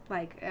things.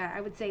 Like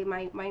I would say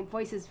my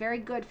voice is very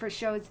good for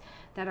shows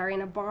that are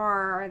in a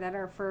bar or that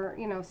are for,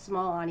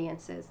 small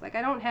audiences. Like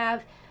I don't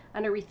have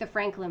an Aretha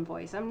Franklin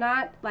voice. I'm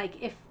not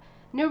like, if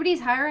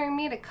nobody's hiring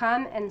me to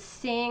come and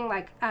sing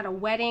like at a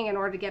wedding in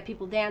order to get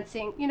people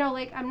dancing,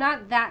 like I'm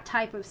not that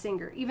type of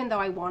singer, even though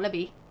I want to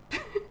be.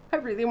 I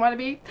really want to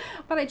be,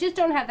 but I just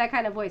don't have that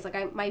kind of voice.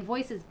 Like my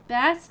voice is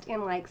best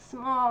in like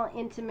small,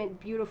 intimate,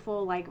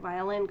 beautiful, like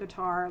violin,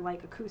 guitar,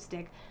 like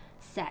acoustic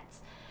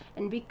sets.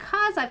 And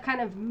because I've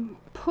kind of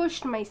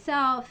pushed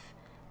myself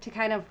to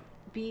kind of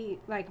be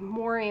like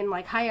more in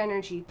like high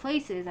energy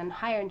places and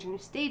high energy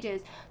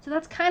stages, so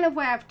that's kind of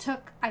why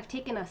I've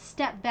taken a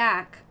step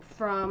back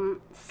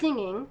from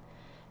singing,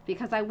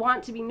 because I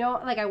want to be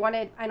known, like I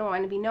don't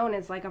want to be known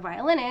as like a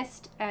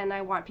violinist, and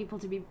I want people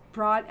to be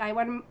brought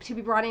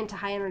into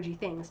high energy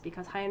things,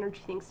 because high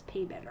energy things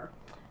pay better.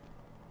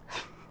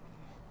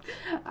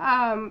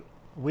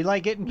 We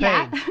like getting paid.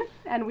 Yeah,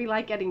 and we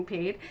like getting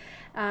paid.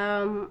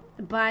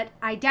 But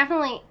I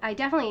definitely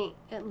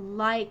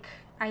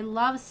I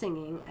love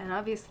singing, and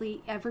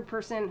obviously every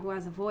person who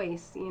has a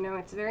voice,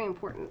 it's very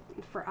important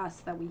for us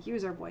that we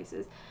use our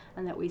voices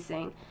and that we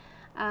sing.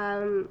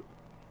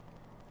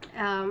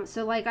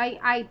 So like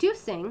I do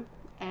sing,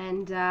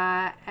 and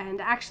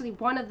actually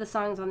one of the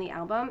songs on the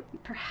album,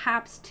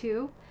 perhaps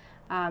two,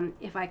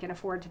 if I can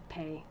afford to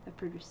pay the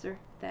producer,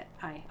 that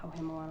I owe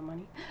him a lot of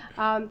money.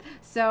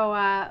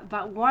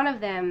 But one of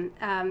them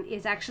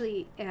is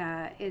actually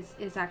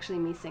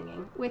me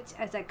singing, which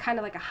is a kind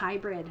of like a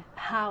hybrid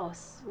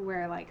house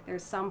where like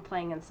there's some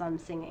playing and some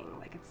singing.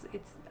 Like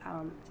it's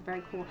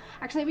very cool.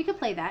 Actually, we could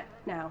play that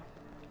now.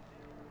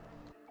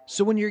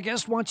 So when your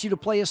guest wants you to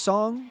play a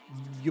song,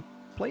 you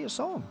play a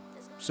song.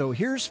 So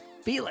here's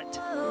Feel It.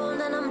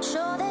 And I'm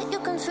sure that you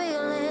can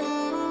feel it.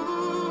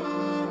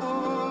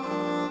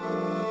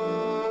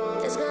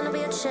 There's gonna be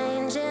a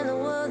change in the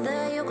world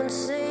that you can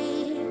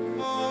see.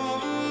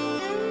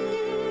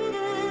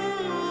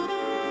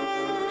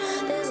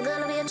 There's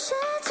gonna be a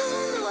change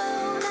in the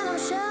world, and I'm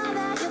sure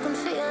that you can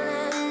feel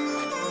it.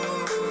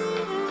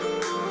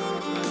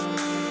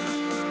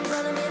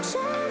 Gonna be a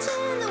change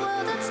in the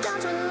world that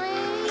starts with me.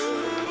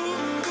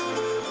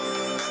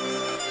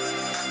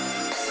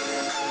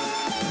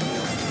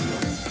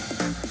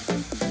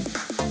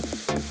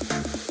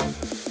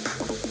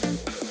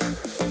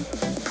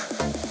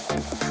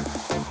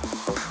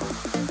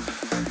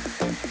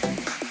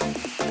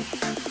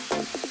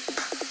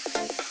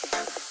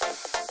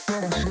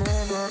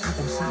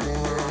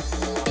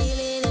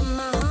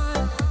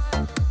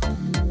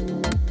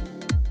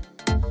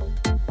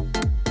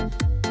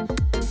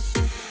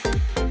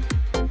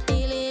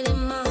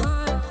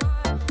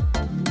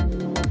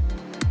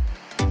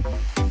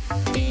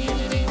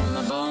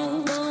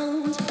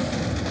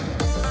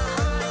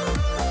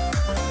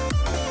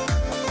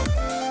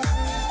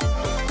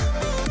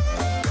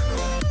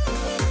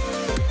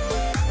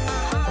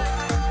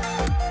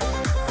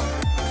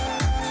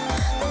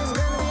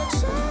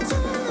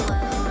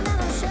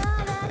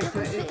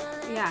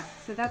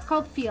 So that's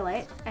called Feel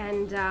It,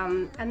 and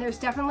there's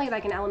definitely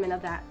like an element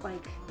of that,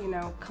 like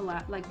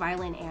like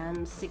violin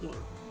and singing,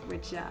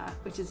 which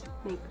is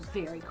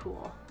very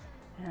cool,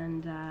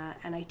 and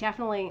I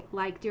definitely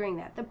like doing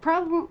that. The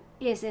problem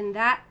is in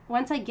that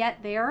once I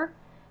get there,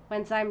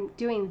 once I'm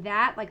doing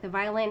that, like the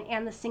violin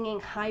and the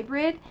singing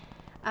hybrid,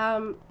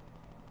 the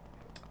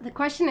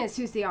question is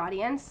who's the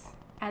audience,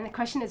 and the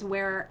question is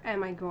where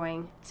am I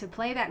going to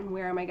play that and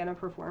where am I going to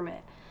perform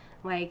it.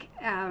 Like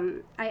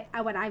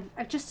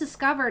I've just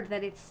discovered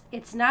that it's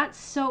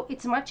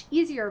much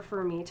easier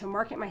for me to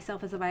market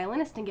myself as a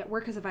violinist and get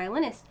work as a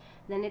violinist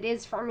than it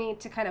is for me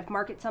to kind of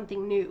market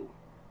something new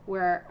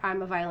where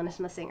I'm a violinist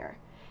and a singer.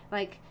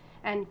 Like,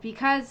 and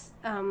because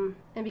I'm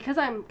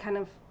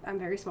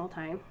very small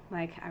time,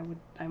 like I'd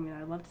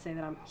love to say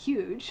that I'm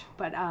huge,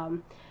 but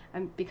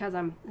because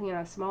I'm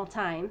small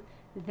time,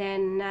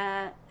 then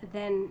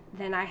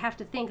I have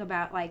to think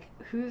about like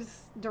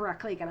who's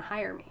directly going to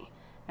hire me.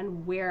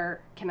 And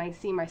where can I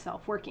see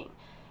myself working?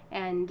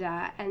 And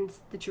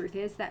the truth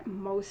is that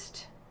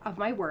most of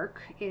my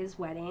work is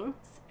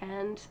weddings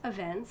and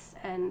events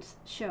and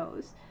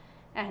shows.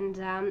 And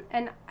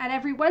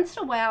every once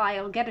in a while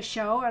I'll get a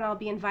show and I'll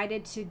be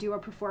invited to do a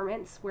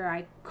performance where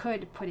I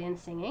could put in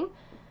singing.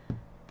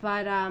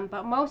 But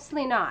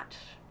mostly not.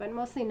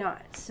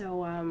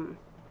 So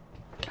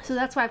So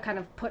that's why I've kind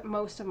of put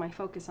most of my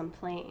focus on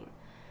playing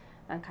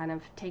and kind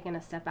of taken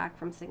a step back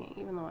from singing,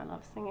 even though I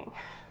love singing.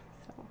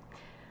 So.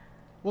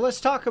 Well,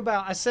 let's talk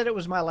about, I said it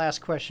was my last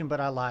question, but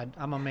I lied.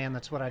 I'm a man.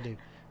 That's what I do.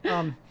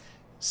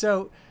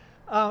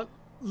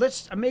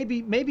 Let's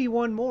maybe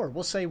one more.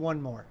 We'll say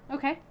one more.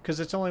 Okay. Because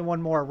it's only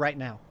one more right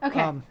now.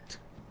 Okay.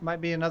 Might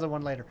be another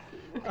one later.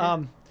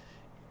 Okay.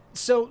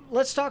 So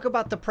let's talk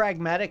about the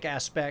pragmatic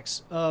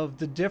aspects of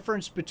the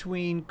difference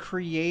between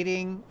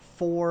creating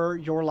for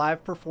your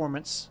live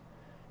performance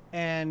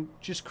and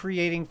just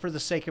creating for the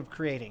sake of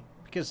creating.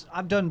 Because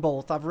I've done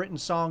both. I've written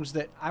songs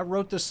that I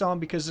wrote this song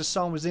because the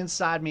song was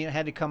inside me and it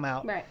had to come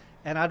out. Right.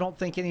 And I don't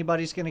think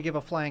anybody's going to give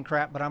a flying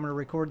crap, but I'm going to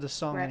record this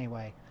song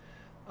anyway.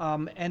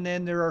 And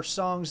then there are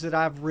songs that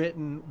I've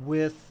written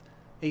with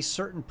a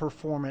certain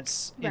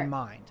performance in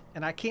mind.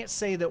 And I can't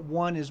say that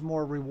one is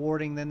more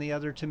rewarding than the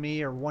other to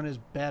me or one is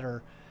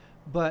better.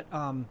 But,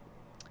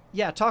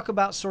 talk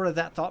about sort of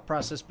that thought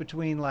process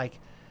between, like,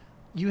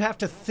 you have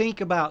to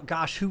think about,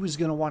 gosh, who is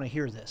going to want to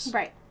hear this?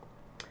 Right.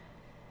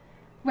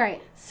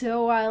 Right.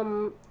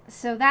 So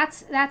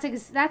that's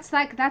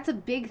a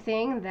big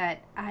thing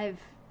that I've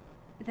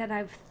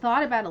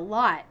thought about a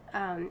lot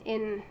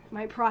in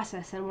my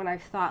process, and when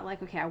I've thought,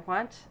 like, okay, I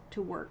want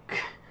to work,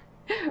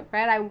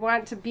 right? I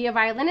want to be a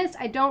violinist.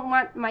 I don't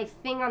want my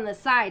thing on the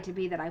side to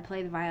be that I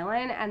play the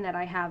violin and that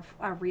I have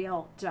a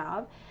real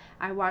job.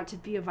 I want to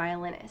be a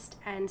violinist,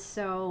 and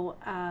so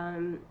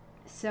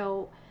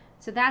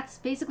that's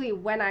basically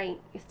when I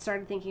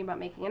started thinking about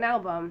making an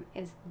album.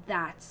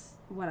 That's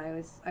what I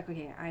was like,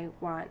 okay, I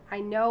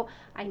know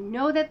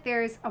that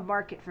there's a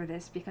market for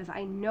this because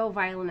I know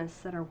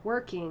violinists that are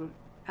working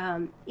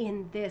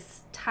in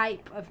this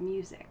type of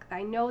music.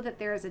 I know that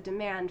there is a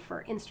demand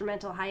for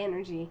instrumental high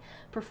energy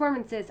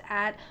performances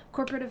at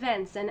corporate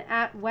events and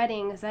at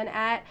weddings and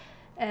at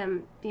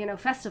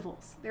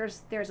festivals.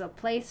 There's a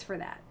place for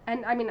that.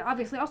 And I mean,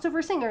 obviously also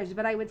for singers,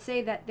 but I would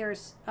say that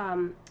there's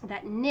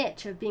that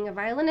niche of being a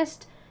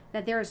violinist,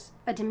 that there's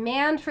a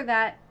demand for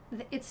that.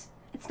 It's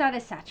not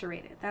as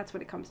saturated. That's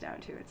what it comes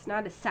down to. It's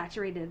not as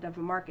saturated of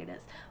a market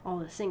as all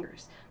the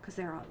singers, because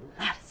there are a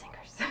lot of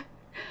singers.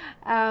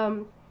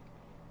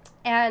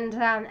 And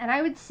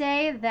I would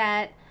say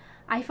that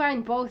I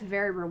find both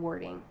very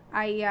rewarding.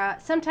 I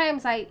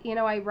sometimes I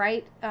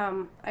write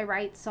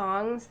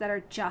songs that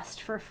are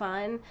just for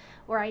fun,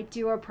 or I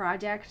do a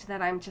project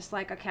that I'm just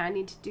like, okay, I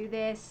need to do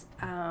this.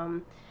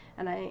 And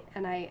I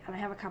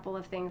have a couple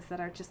of things that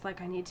are just like,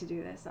 I need to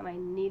do this, and I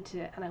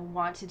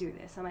want to do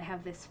this, and I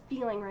have this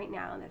feeling right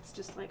now that's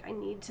just like, I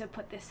need to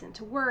put this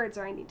into words,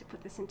 or I need to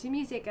put this into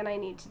music, and I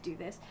need to do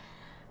this.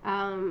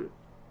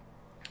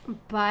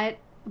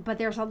 But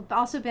there's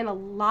also been a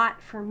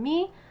lot for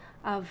me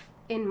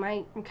in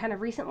my kind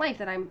of recent life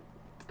that I'm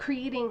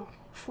creating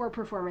for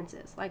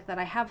performances, like that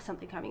I have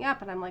something coming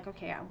up and I'm like,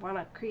 okay, I want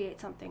to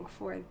create something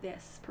for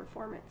this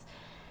performance.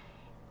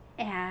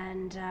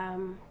 And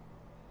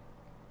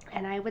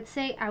I would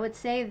say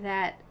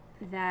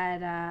that's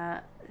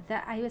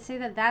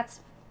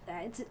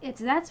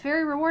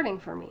very rewarding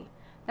for me.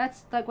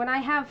 That's like when I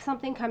have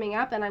something coming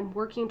up and I'm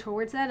working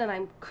towards that and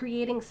I'm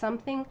creating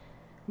something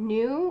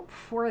new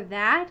for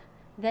that,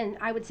 then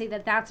I would say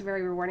that that's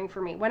very rewarding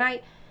for me.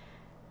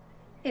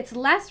 It's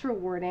less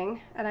rewarding,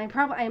 and I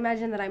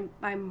imagine that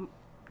I'm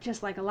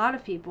just like a lot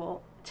of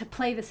people, to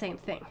play the same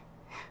thing.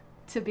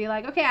 To be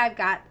like, okay, I've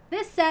got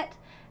this set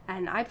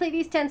and I play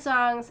these 10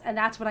 songs and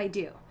that's what I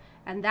do.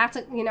 And that's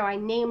I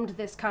named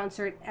this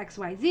concert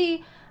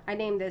XYZ. I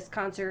named this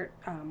concert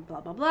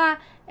blah blah blah,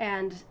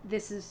 and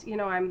this is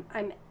I'm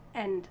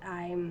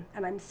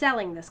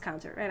selling this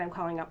concert, right? I'm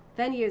calling up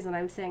venues and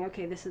I'm saying,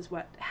 okay, this is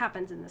what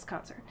happens in this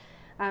concert.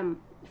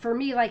 For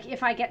me, like,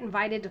 if I get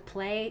invited to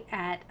play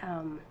at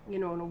an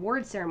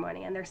award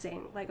ceremony and they're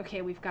saying, like,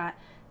 okay, we've got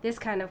this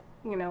kind of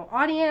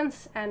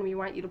audience and we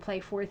want you to play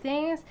 4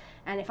 things,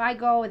 and if I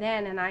go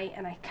then and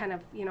I kind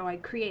of I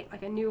create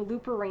like a new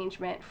loop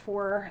arrangement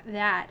for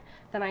that,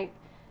 then I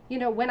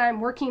when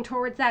I'm working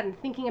towards that and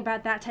thinking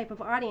about that type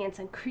of audience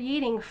and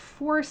creating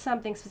for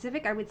something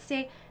specific, I would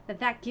say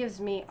that gives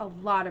me a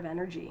lot of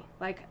energy.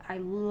 Like, I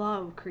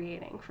love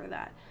creating for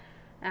that.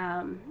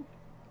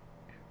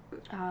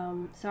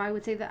 So I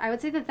would say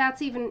that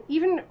that's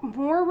even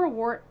more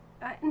reward.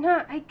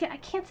 I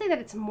can't say that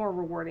it's more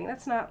rewarding.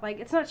 That's not, like,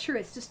 it's not true.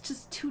 It's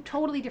just 2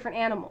 totally different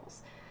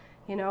animals.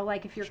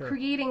 Like, if you're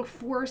creating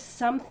for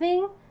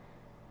something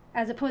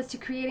as opposed to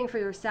creating for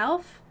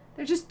yourself,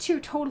 they're just 2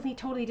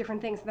 totally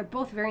different things. They're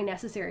both very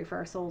necessary for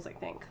our souls, I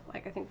think.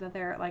 Like, I think that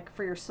they're, like,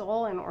 for your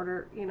soul, in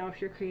order, if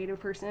you're a creative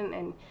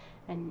person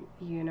and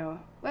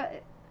well,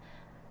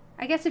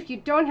 I guess if you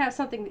don't have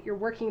something that you're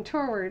working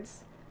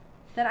towards,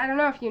 then I don't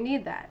know if you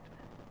need that.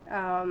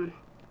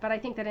 But I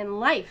think that in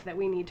life that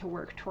we need to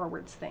work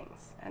towards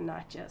things and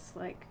not just,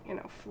 like,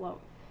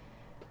 float.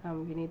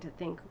 We need to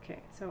think,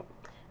 okay, so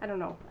I don't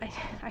know.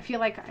 I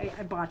feel like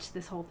I botched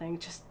this whole thing.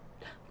 Just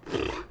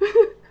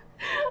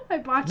I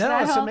botched that.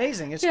 No, it's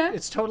amazing.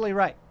 It's totally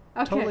right.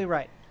 Okay. Totally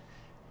right.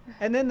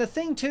 And then the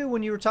thing too,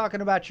 when you were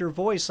talking about your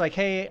voice, like,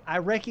 hey, I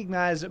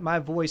recognize that my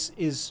voice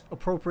is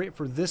appropriate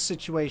for this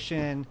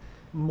situation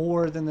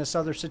more than this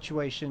other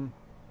situation.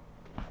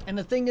 And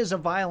the thing is, a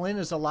violin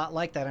is a lot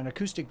like that. An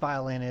acoustic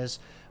violin is,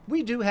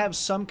 we do have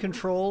some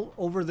control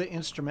over the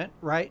instrument,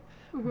 right?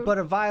 But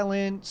a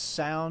violin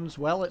sounds,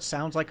 well, it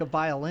sounds like a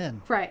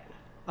violin. Right.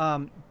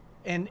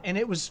 And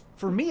it was,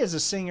 for me as a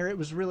singer, it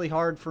was really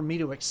hard for me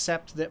to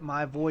accept that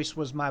my voice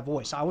was my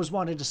voice. I always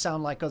wanted to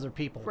sound like other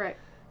people. Right.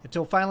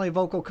 Until finally a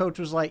vocal coach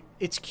was like,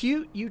 it's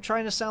cute you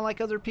trying to sound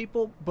like other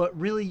people, but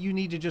really you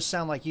need to just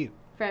sound like you.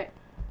 Right.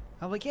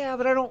 I'm like, yeah,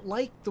 but I don't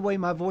like the way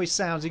my voice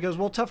sounds. He goes,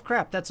 well, tough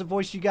crap. That's a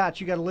voice you got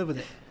to live with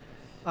it.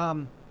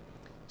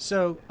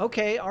 So,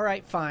 okay, all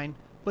right, fine.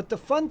 But the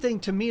fun thing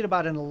to me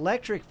about an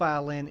electric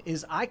violin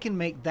is I can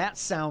make that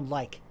sound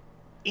like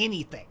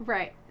anything.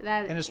 Right.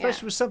 That. And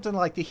especially with something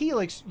like the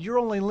Helix, you're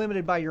only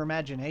limited by your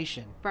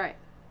imagination. Right.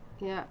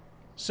 Yeah.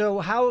 So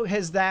how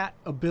has that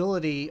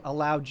ability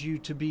allowed you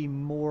to be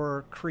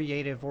more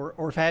creative,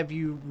 or have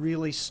you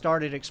really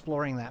started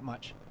exploring that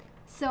much?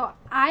 So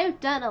I've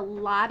done a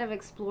lot of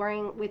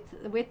exploring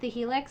with the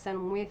Helix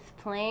and with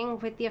playing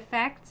with the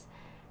effects,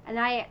 and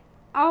I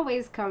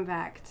always come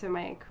back to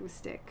my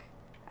acoustic.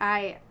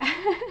 I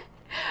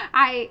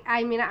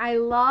mean, I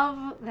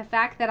love the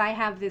fact that I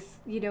have this,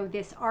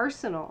 this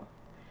arsenal,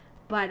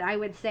 but I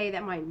would say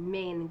that my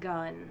main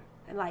gun,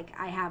 like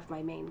I have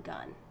my main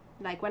gun.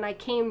 Like when I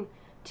came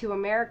to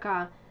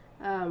America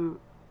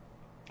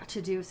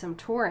to do some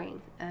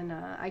touring, and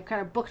I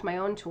kind of booked my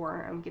own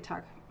tour, and we could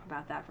talk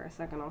about that for a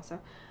second also.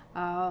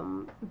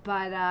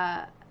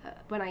 But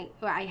when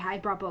I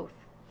brought both.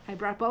 I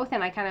brought both,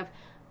 and I kind of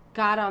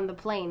got on the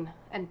plane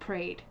and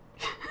prayed.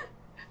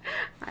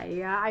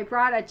 I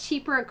brought a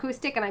cheaper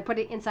acoustic, and I put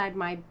it inside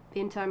my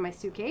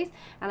suitcase,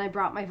 and I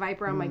brought my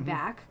Viper on my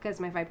back because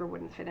my Viper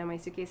wouldn't fit in my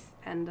suitcase,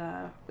 and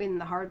in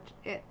the hard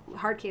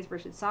case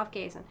versus soft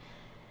case,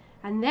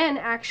 and then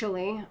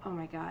actually, oh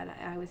my God,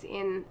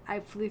 I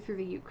flew through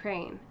the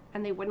Ukraine,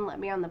 and they wouldn't let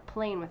me on the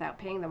plane without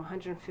paying them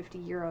 150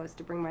 euros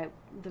to bring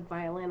the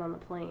violin on the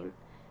plane.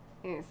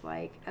 And it's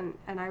like, and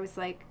I was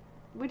like,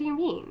 what do you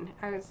mean?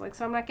 I was like,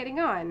 so I'm not getting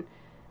on.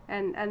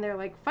 And they're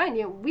like, fine,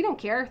 we don't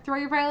care. Throw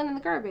your violin in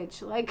the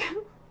garbage. Like,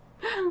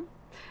 it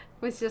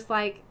was just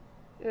like,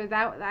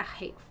 I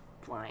hate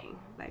flying.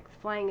 Like,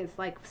 flying is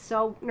like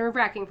so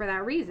nerve-wracking for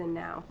that reason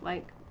now.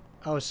 Like,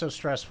 oh, it's so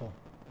stressful.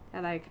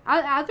 And like,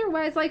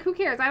 otherwise, like, who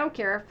cares? I don't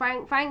care.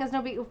 Flying is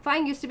no big.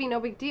 Flying used to be no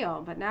big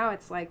deal, but now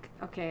it's like,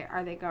 okay,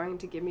 are they going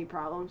to give me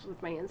problems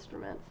with my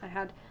instrument? I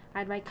had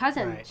my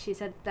cousin. Right. She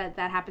said that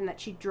happened.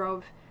 That she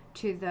drove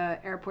to the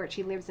airport.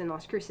 She lives in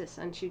Las Cruces,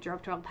 and she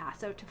drove to El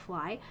Paso to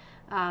fly.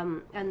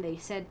 And they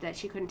said that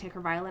she couldn't take her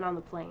violin on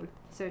the plane,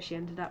 so she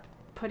ended up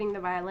putting the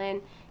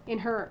violin in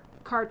her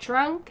car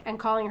trunk and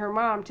calling her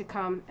mom to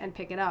come and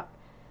pick it up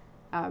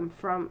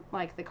from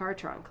like the car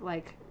trunk.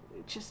 Like,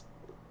 just.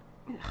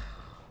 Ugh.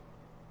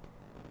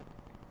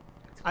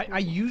 I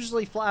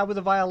usually fly with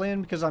a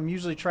violin because I'm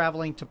usually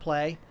traveling to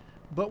play.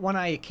 But when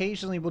I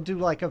occasionally will do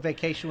like a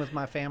vacation with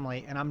my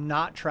family and I'm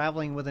not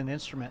traveling with an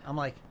instrument, I'm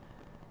like,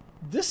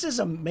 this is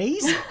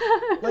amazing.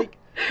 Like,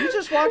 you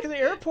just walk in the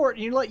airport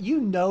and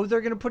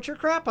they're going to put your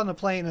crap on the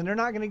plane and they're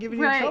not going to give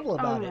you any trouble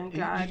about it.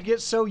 God. You get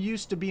so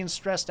used to being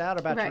stressed out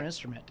about your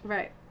instrument.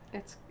 Right.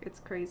 It's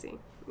crazy.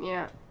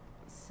 Yeah.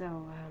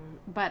 So,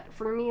 but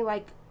for me,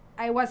 like,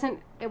 it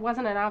wasn't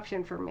an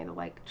option for me to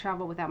like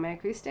travel without my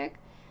acoustic.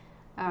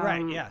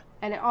 Right, yeah.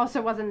 And it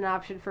also wasn't an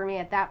option for me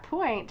at that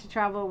point to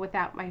travel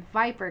without my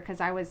Viper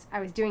because I was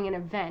doing an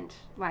event.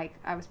 Like,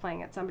 I was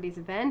playing at somebody's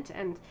event,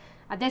 and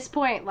at this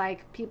point,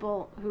 like,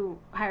 people who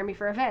hire me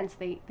for events,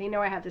 they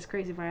know I have this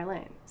crazy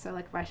violin. So,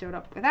 like, if I showed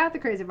up without the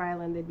crazy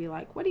violin, they'd be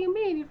like, what do you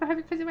mean? You don't have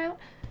your crazy violin?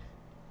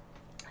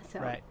 So,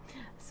 right.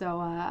 So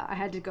I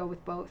had to go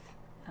with both.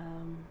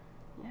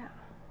 Yeah.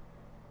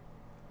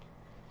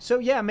 So,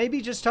 yeah, maybe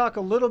just talk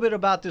a little bit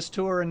about this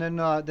tour, and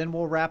then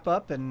we'll wrap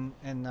up and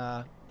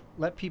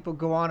let people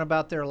go on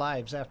about their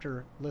lives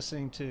after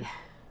listening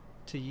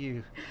to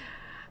you.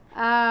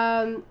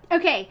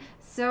 Okay,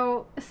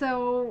 so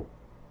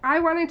I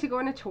wanted to go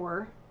on a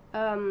tour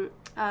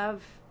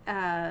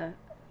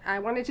I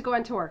wanted to go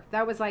on tour.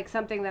 That was like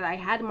something that I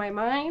had in my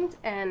mind,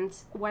 and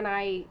when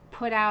I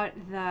put out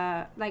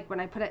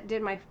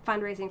did my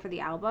fundraising for the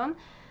album,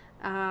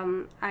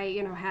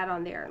 I had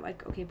on there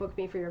like, okay, book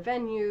me for your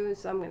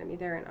venues. I'm going to be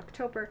there in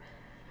October.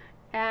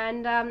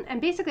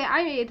 And basically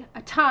I made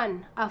a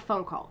ton of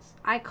phone calls.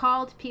 I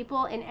called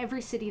people in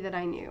every city that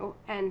I knew,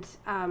 and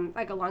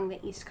like along the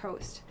East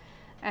Coast.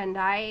 And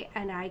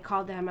I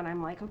called them, and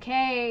I'm like,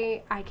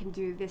 okay, I can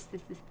do this,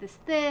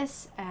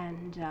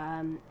 and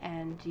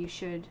you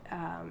should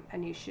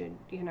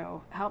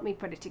help me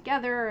put it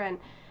together,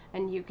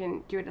 and you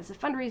can do it as a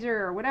fundraiser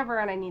or whatever,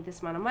 and I need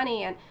this amount of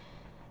money,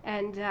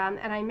 and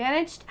I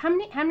managed. How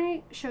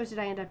many shows did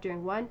I end up doing?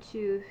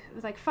 It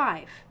was like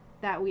 5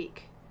 that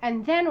week.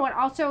 And then what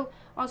also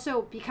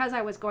because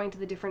I was going to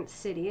the different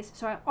cities,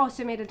 so I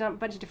also made a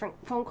bunch of different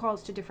phone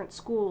calls to different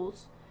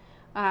schools.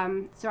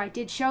 So I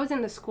did shows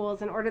in the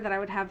schools in order that I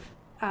would have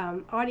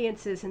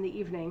audiences in the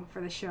evening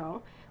for the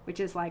show, which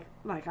is like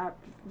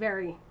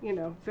very,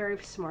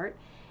 very smart,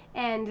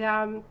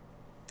 and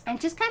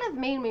just kind of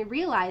made me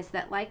realize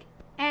that like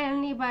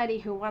anybody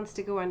who wants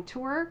to go on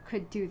tour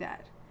could do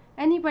that.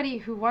 Anybody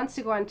who wants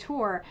to go on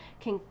tour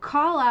can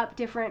call up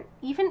different,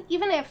 even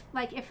if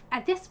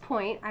at this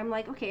point I'm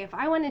like, okay, if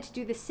I wanted to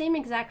do the same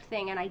exact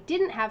thing and I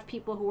didn't have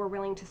people who were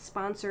willing to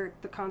sponsor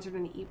the concert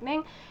in the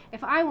evening,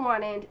 if I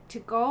wanted to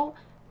go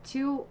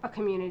to a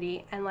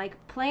community and like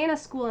play in a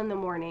school in the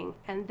morning,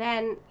 and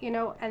then,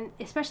 and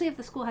especially if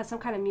the school has some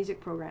kind of music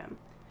program,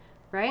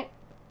 right?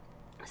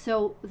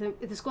 So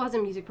the school has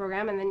a music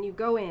program, and then you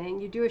go in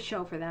and you do a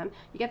show for them.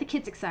 You get the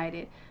kids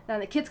excited.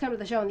 Then the kids come to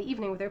the show in the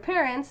evening with their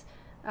parents.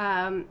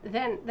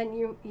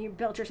 Then you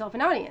built yourself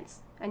an audience,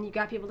 and you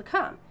got people to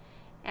come,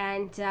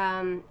 and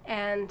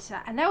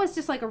that was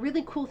just like a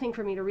really cool thing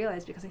for me to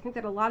realize, because I think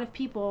that a lot of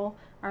people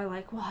are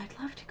like, well, I'd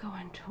love to go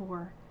on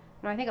tour.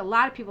 I think a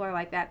lot of people are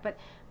like that, but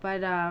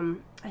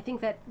I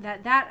think that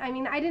I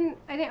mean,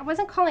 I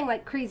wasn't calling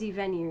like crazy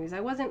venues.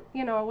 I wasn't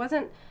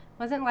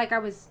like I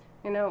was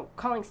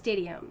calling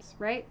stadiums,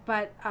 right?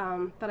 But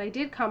I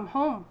did come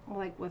home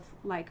like with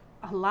like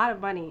a lot of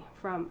money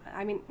from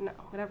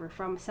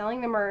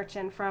selling the merch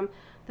and from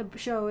the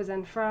shows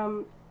and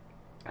from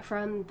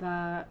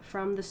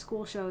the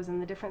school shows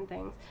and the different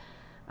things.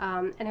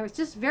 And it was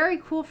just very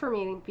cool for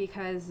me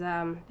because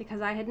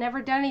I had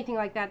never done anything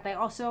like that. And I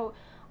also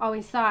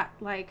always thought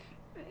like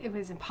it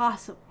was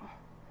impossible.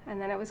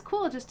 And then it was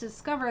cool just to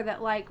discover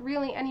that like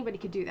really anybody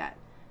could do that.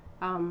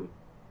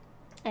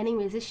 Any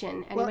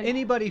musician.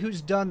 Anybody who's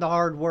done the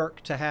hard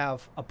work to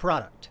have a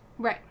product.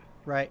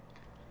 Right.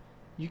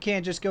 You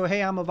can't just go,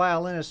 hey, I'm a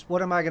violinist.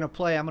 What am I going to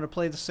play? I'm going to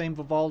play the same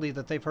Vivaldi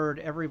that they've heard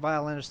every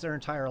violinist their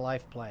entire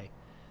life play.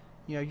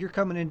 You're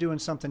coming in doing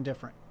something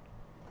different.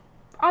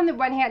 On the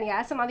one hand,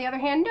 yes, and on the other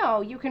hand,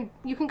 no. You can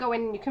go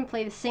in and you can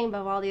play the same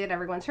Vivaldi that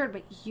everyone's heard,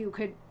 but you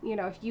could,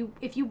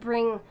 if you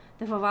bring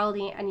the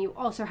Vivaldi and you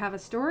also have a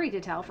story to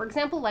tell. For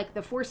example, like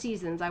the Four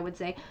Seasons, I would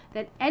say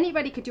that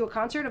anybody could do a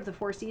concert of the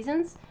Four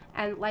Seasons,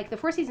 and like the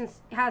Four Seasons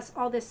has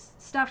all this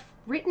stuff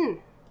written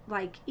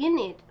like in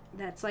it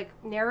that's like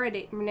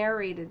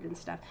narrated and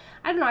stuff.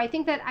 I don't know. I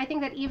think that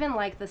even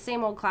like the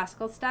same old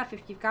classical stuff,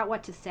 if you've got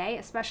what to say,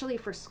 especially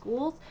for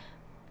schools.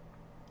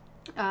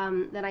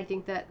 Then I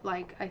think that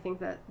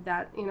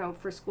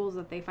for schools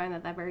that they find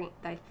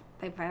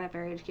that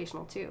very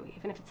educational too,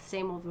 even if it's the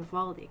same old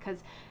Vivaldi, because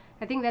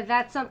I think that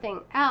that's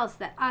something else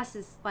that us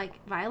as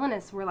like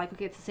violinists, we're like,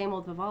 okay, it's the same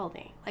old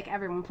Vivaldi, like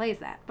everyone plays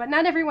that, but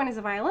not everyone is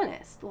a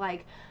violinist.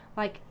 Like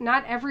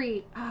not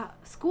every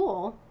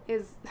school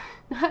is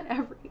not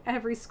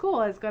every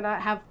school is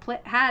gonna have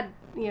had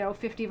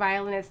 50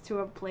 violinists who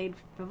have played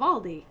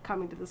Vivaldi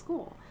coming to the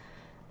school.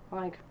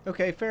 Like,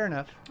 okay, fair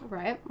enough.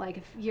 Right? Like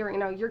if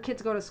your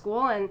kids go to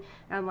school and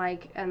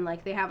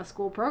they have a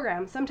school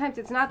program, sometimes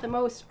it's not the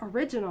most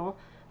original,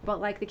 but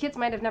like the kids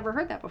might have never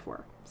heard that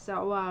before.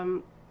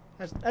 So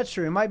that's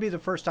true. It might be the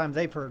first time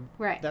they've heard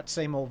right. that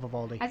same old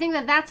Vivaldi. I think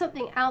that that's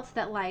something else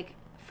that like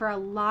for a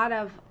lot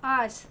of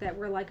us that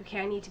we're like,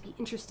 okay, I need to be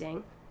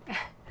interesting.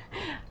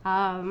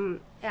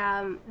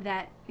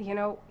 That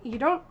you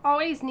don't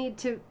always need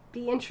to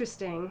be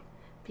interesting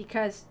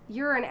because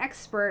you're an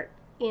expert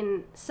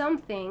in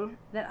something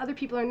that other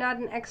people are not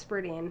an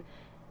expert in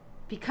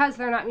because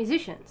they're not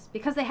musicians,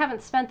 because they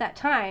haven't spent that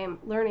time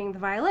learning the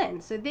violin,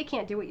 so they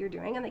can't do what you're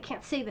doing, and they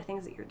can't say the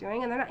things that you're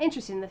doing, and they're not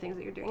interested in the things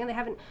that you're doing, and they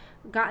haven't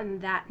gotten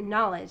that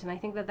knowledge. And I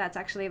think that that's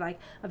actually like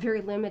a very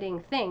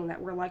limiting thing,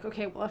 that we're like,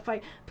 okay, well, if I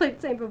play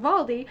the same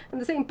Vivaldi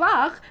and the same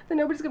Bach, then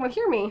nobody's going to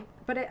hear me.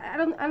 But I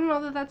don't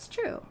know that that's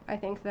true. I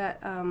think that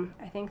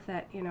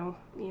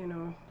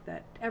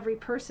that every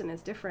person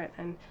is different,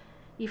 and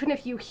even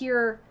if you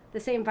hear the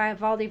same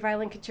Vivaldi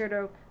violin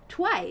concerto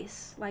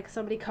twice, like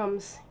somebody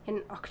comes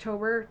in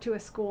October to a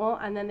school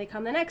and then they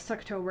come the next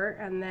October,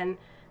 and then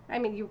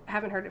you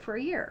haven't heard it for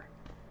a year.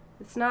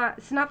 It's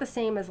not the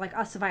same as like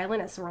us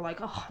violinists who are like,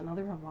 oh,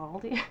 another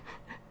Vivaldi.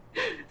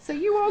 So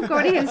you won't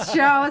go to his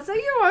show, so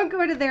you won't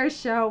go to their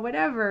show,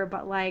 whatever.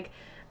 But like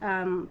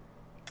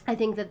I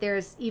think that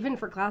there's, even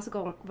for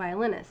classical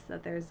violinists,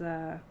 that there's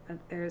an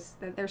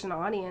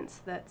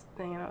audience that's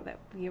that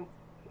you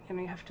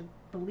have to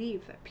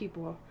believe that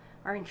people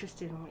are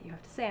interested in what you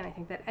have to say. And I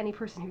think that any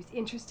person who's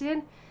interested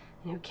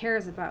and who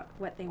cares about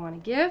what they want to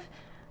give,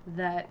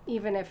 that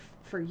even if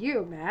for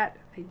you, Matt,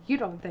 you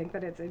don't think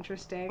that it's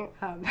interesting,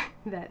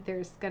 that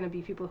there's going to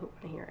be people who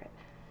want to hear it.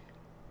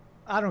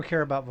 I don't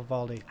care about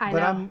Vivaldi, I but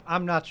know.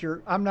 I'm not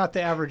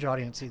the average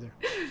audience either.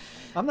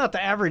 I'm not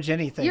the average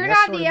anything. You're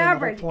That's not sort the of been whole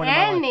average point of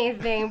my life.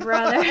 anything,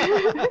 brother.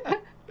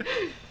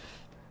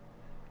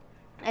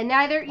 And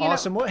neither,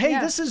 awesome. Well, hey,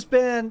 yeah. this has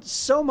been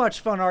so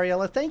much fun,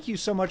 Ariella. Thank you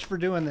so much for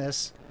doing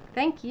this.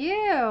 Thank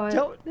you.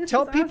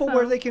 Tell people awesome.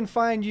 where they can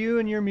find you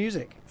and your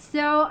music.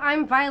 So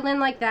I'm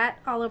Violin Like That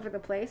all over the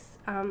place.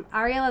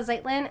 Ariella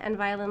Zeitlin and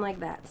Violin Like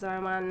That. So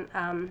I'm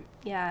on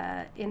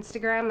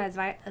Instagram as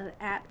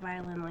at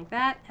Violin Like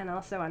That, and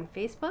also on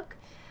Facebook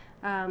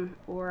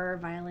or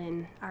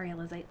Violin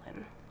Ariella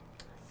Zeitlin.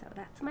 So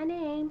that's my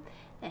name.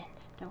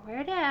 Don't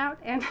wear it out.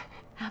 And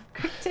have a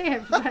great day,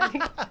 everybody.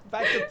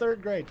 Back to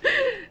third grade.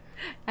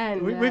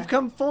 And We've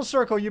come full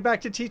circle. You're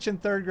back to teaching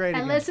third grade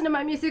and again. listen to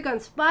my music on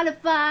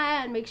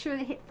Spotify and make sure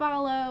to hit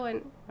follow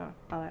and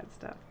all that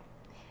stuff.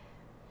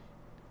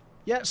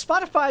 Yeah,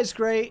 Spotify is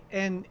great,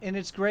 and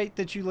it's great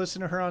that you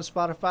listen to her on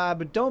Spotify.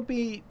 But don't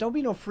be no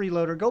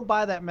freeloader. Go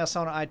buy that mess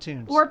on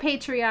iTunes. Or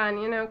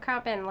Patreon,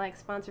 cop in,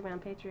 sponsor me on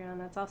Patreon.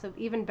 That's also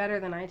even better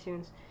than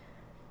iTunes.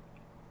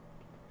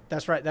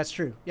 That's right. That's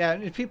true. Yeah,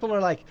 and if people are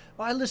like,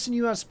 "Oh, I listen to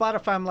you on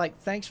Spotify," I'm like,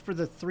 "Thanks for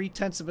the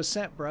 0.3 of a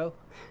cent, bro."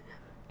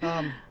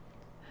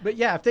 But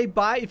yeah,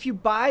 if you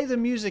buy the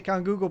music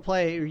on Google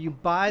Play, or you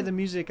buy the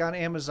music on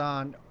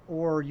Amazon,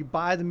 or you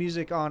buy the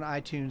music on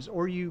iTunes,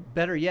 or you,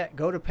 better yet,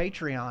 go to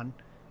Patreon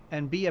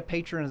and be a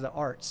patron of the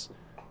arts,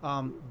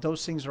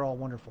 those things are all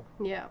wonderful.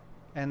 Yeah.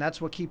 And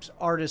that's what keeps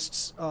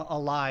artists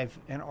alive.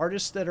 And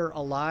artists that are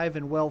alive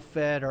and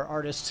well-fed are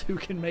artists who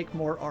can make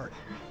more art.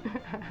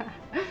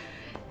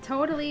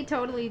 Totally,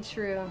 totally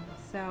true.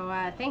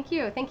 So thank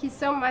you. Thank you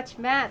so much,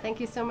 Matt. Thank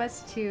you so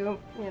much to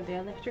the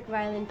Electric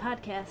Violin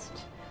Podcast.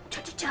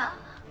 Cha-cha-cha.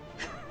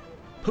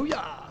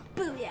 Booyah!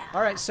 Booyah!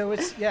 All right, so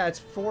it's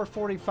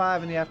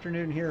 4:45 in the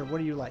afternoon here. What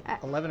are you,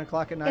 11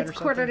 o'clock at night or something?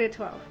 It's quarter to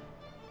 12.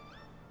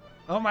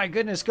 Oh my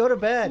goodness, go to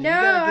bed. No, You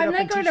gotta get I'm up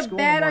not and going teach to school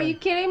in the bed. Are morning. you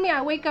kidding me?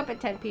 I wake up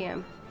at 10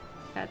 p.m.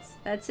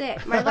 That's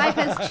it. My life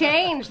has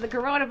changed. The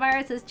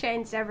coronavirus has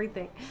changed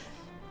everything.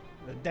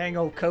 The dang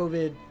old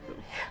COVID.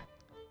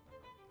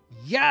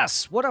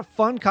 Yes, what a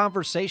fun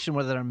conversation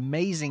with an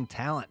amazing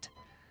talent.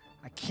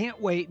 I can't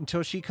wait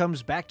until she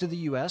comes back to the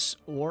U.S.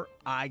 or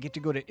I get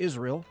to go to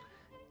Israel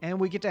and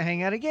we get to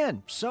hang out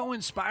again. So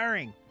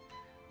inspiring.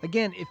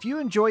 Again, if you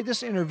enjoyed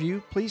this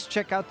interview, please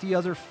check out the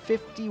other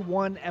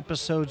 51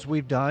 episodes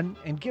we've done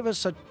and give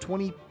us a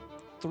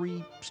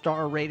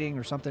 23-star rating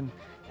or something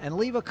and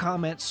leave a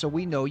comment so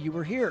we know you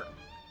were here.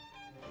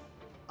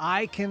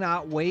 I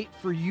cannot wait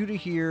for you to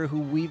hear who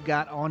we've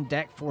got on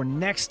deck for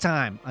next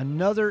time.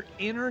 Another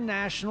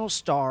international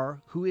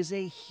star who is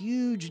a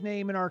huge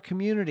name in our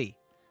community.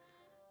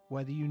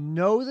 Whether you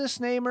know this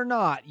name or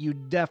not, you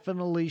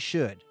definitely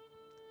should.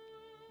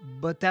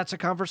 But that's a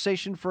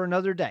conversation for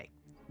another day.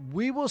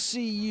 We will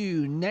see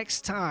you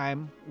next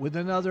time with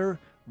another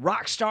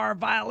rock star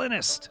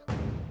violinist.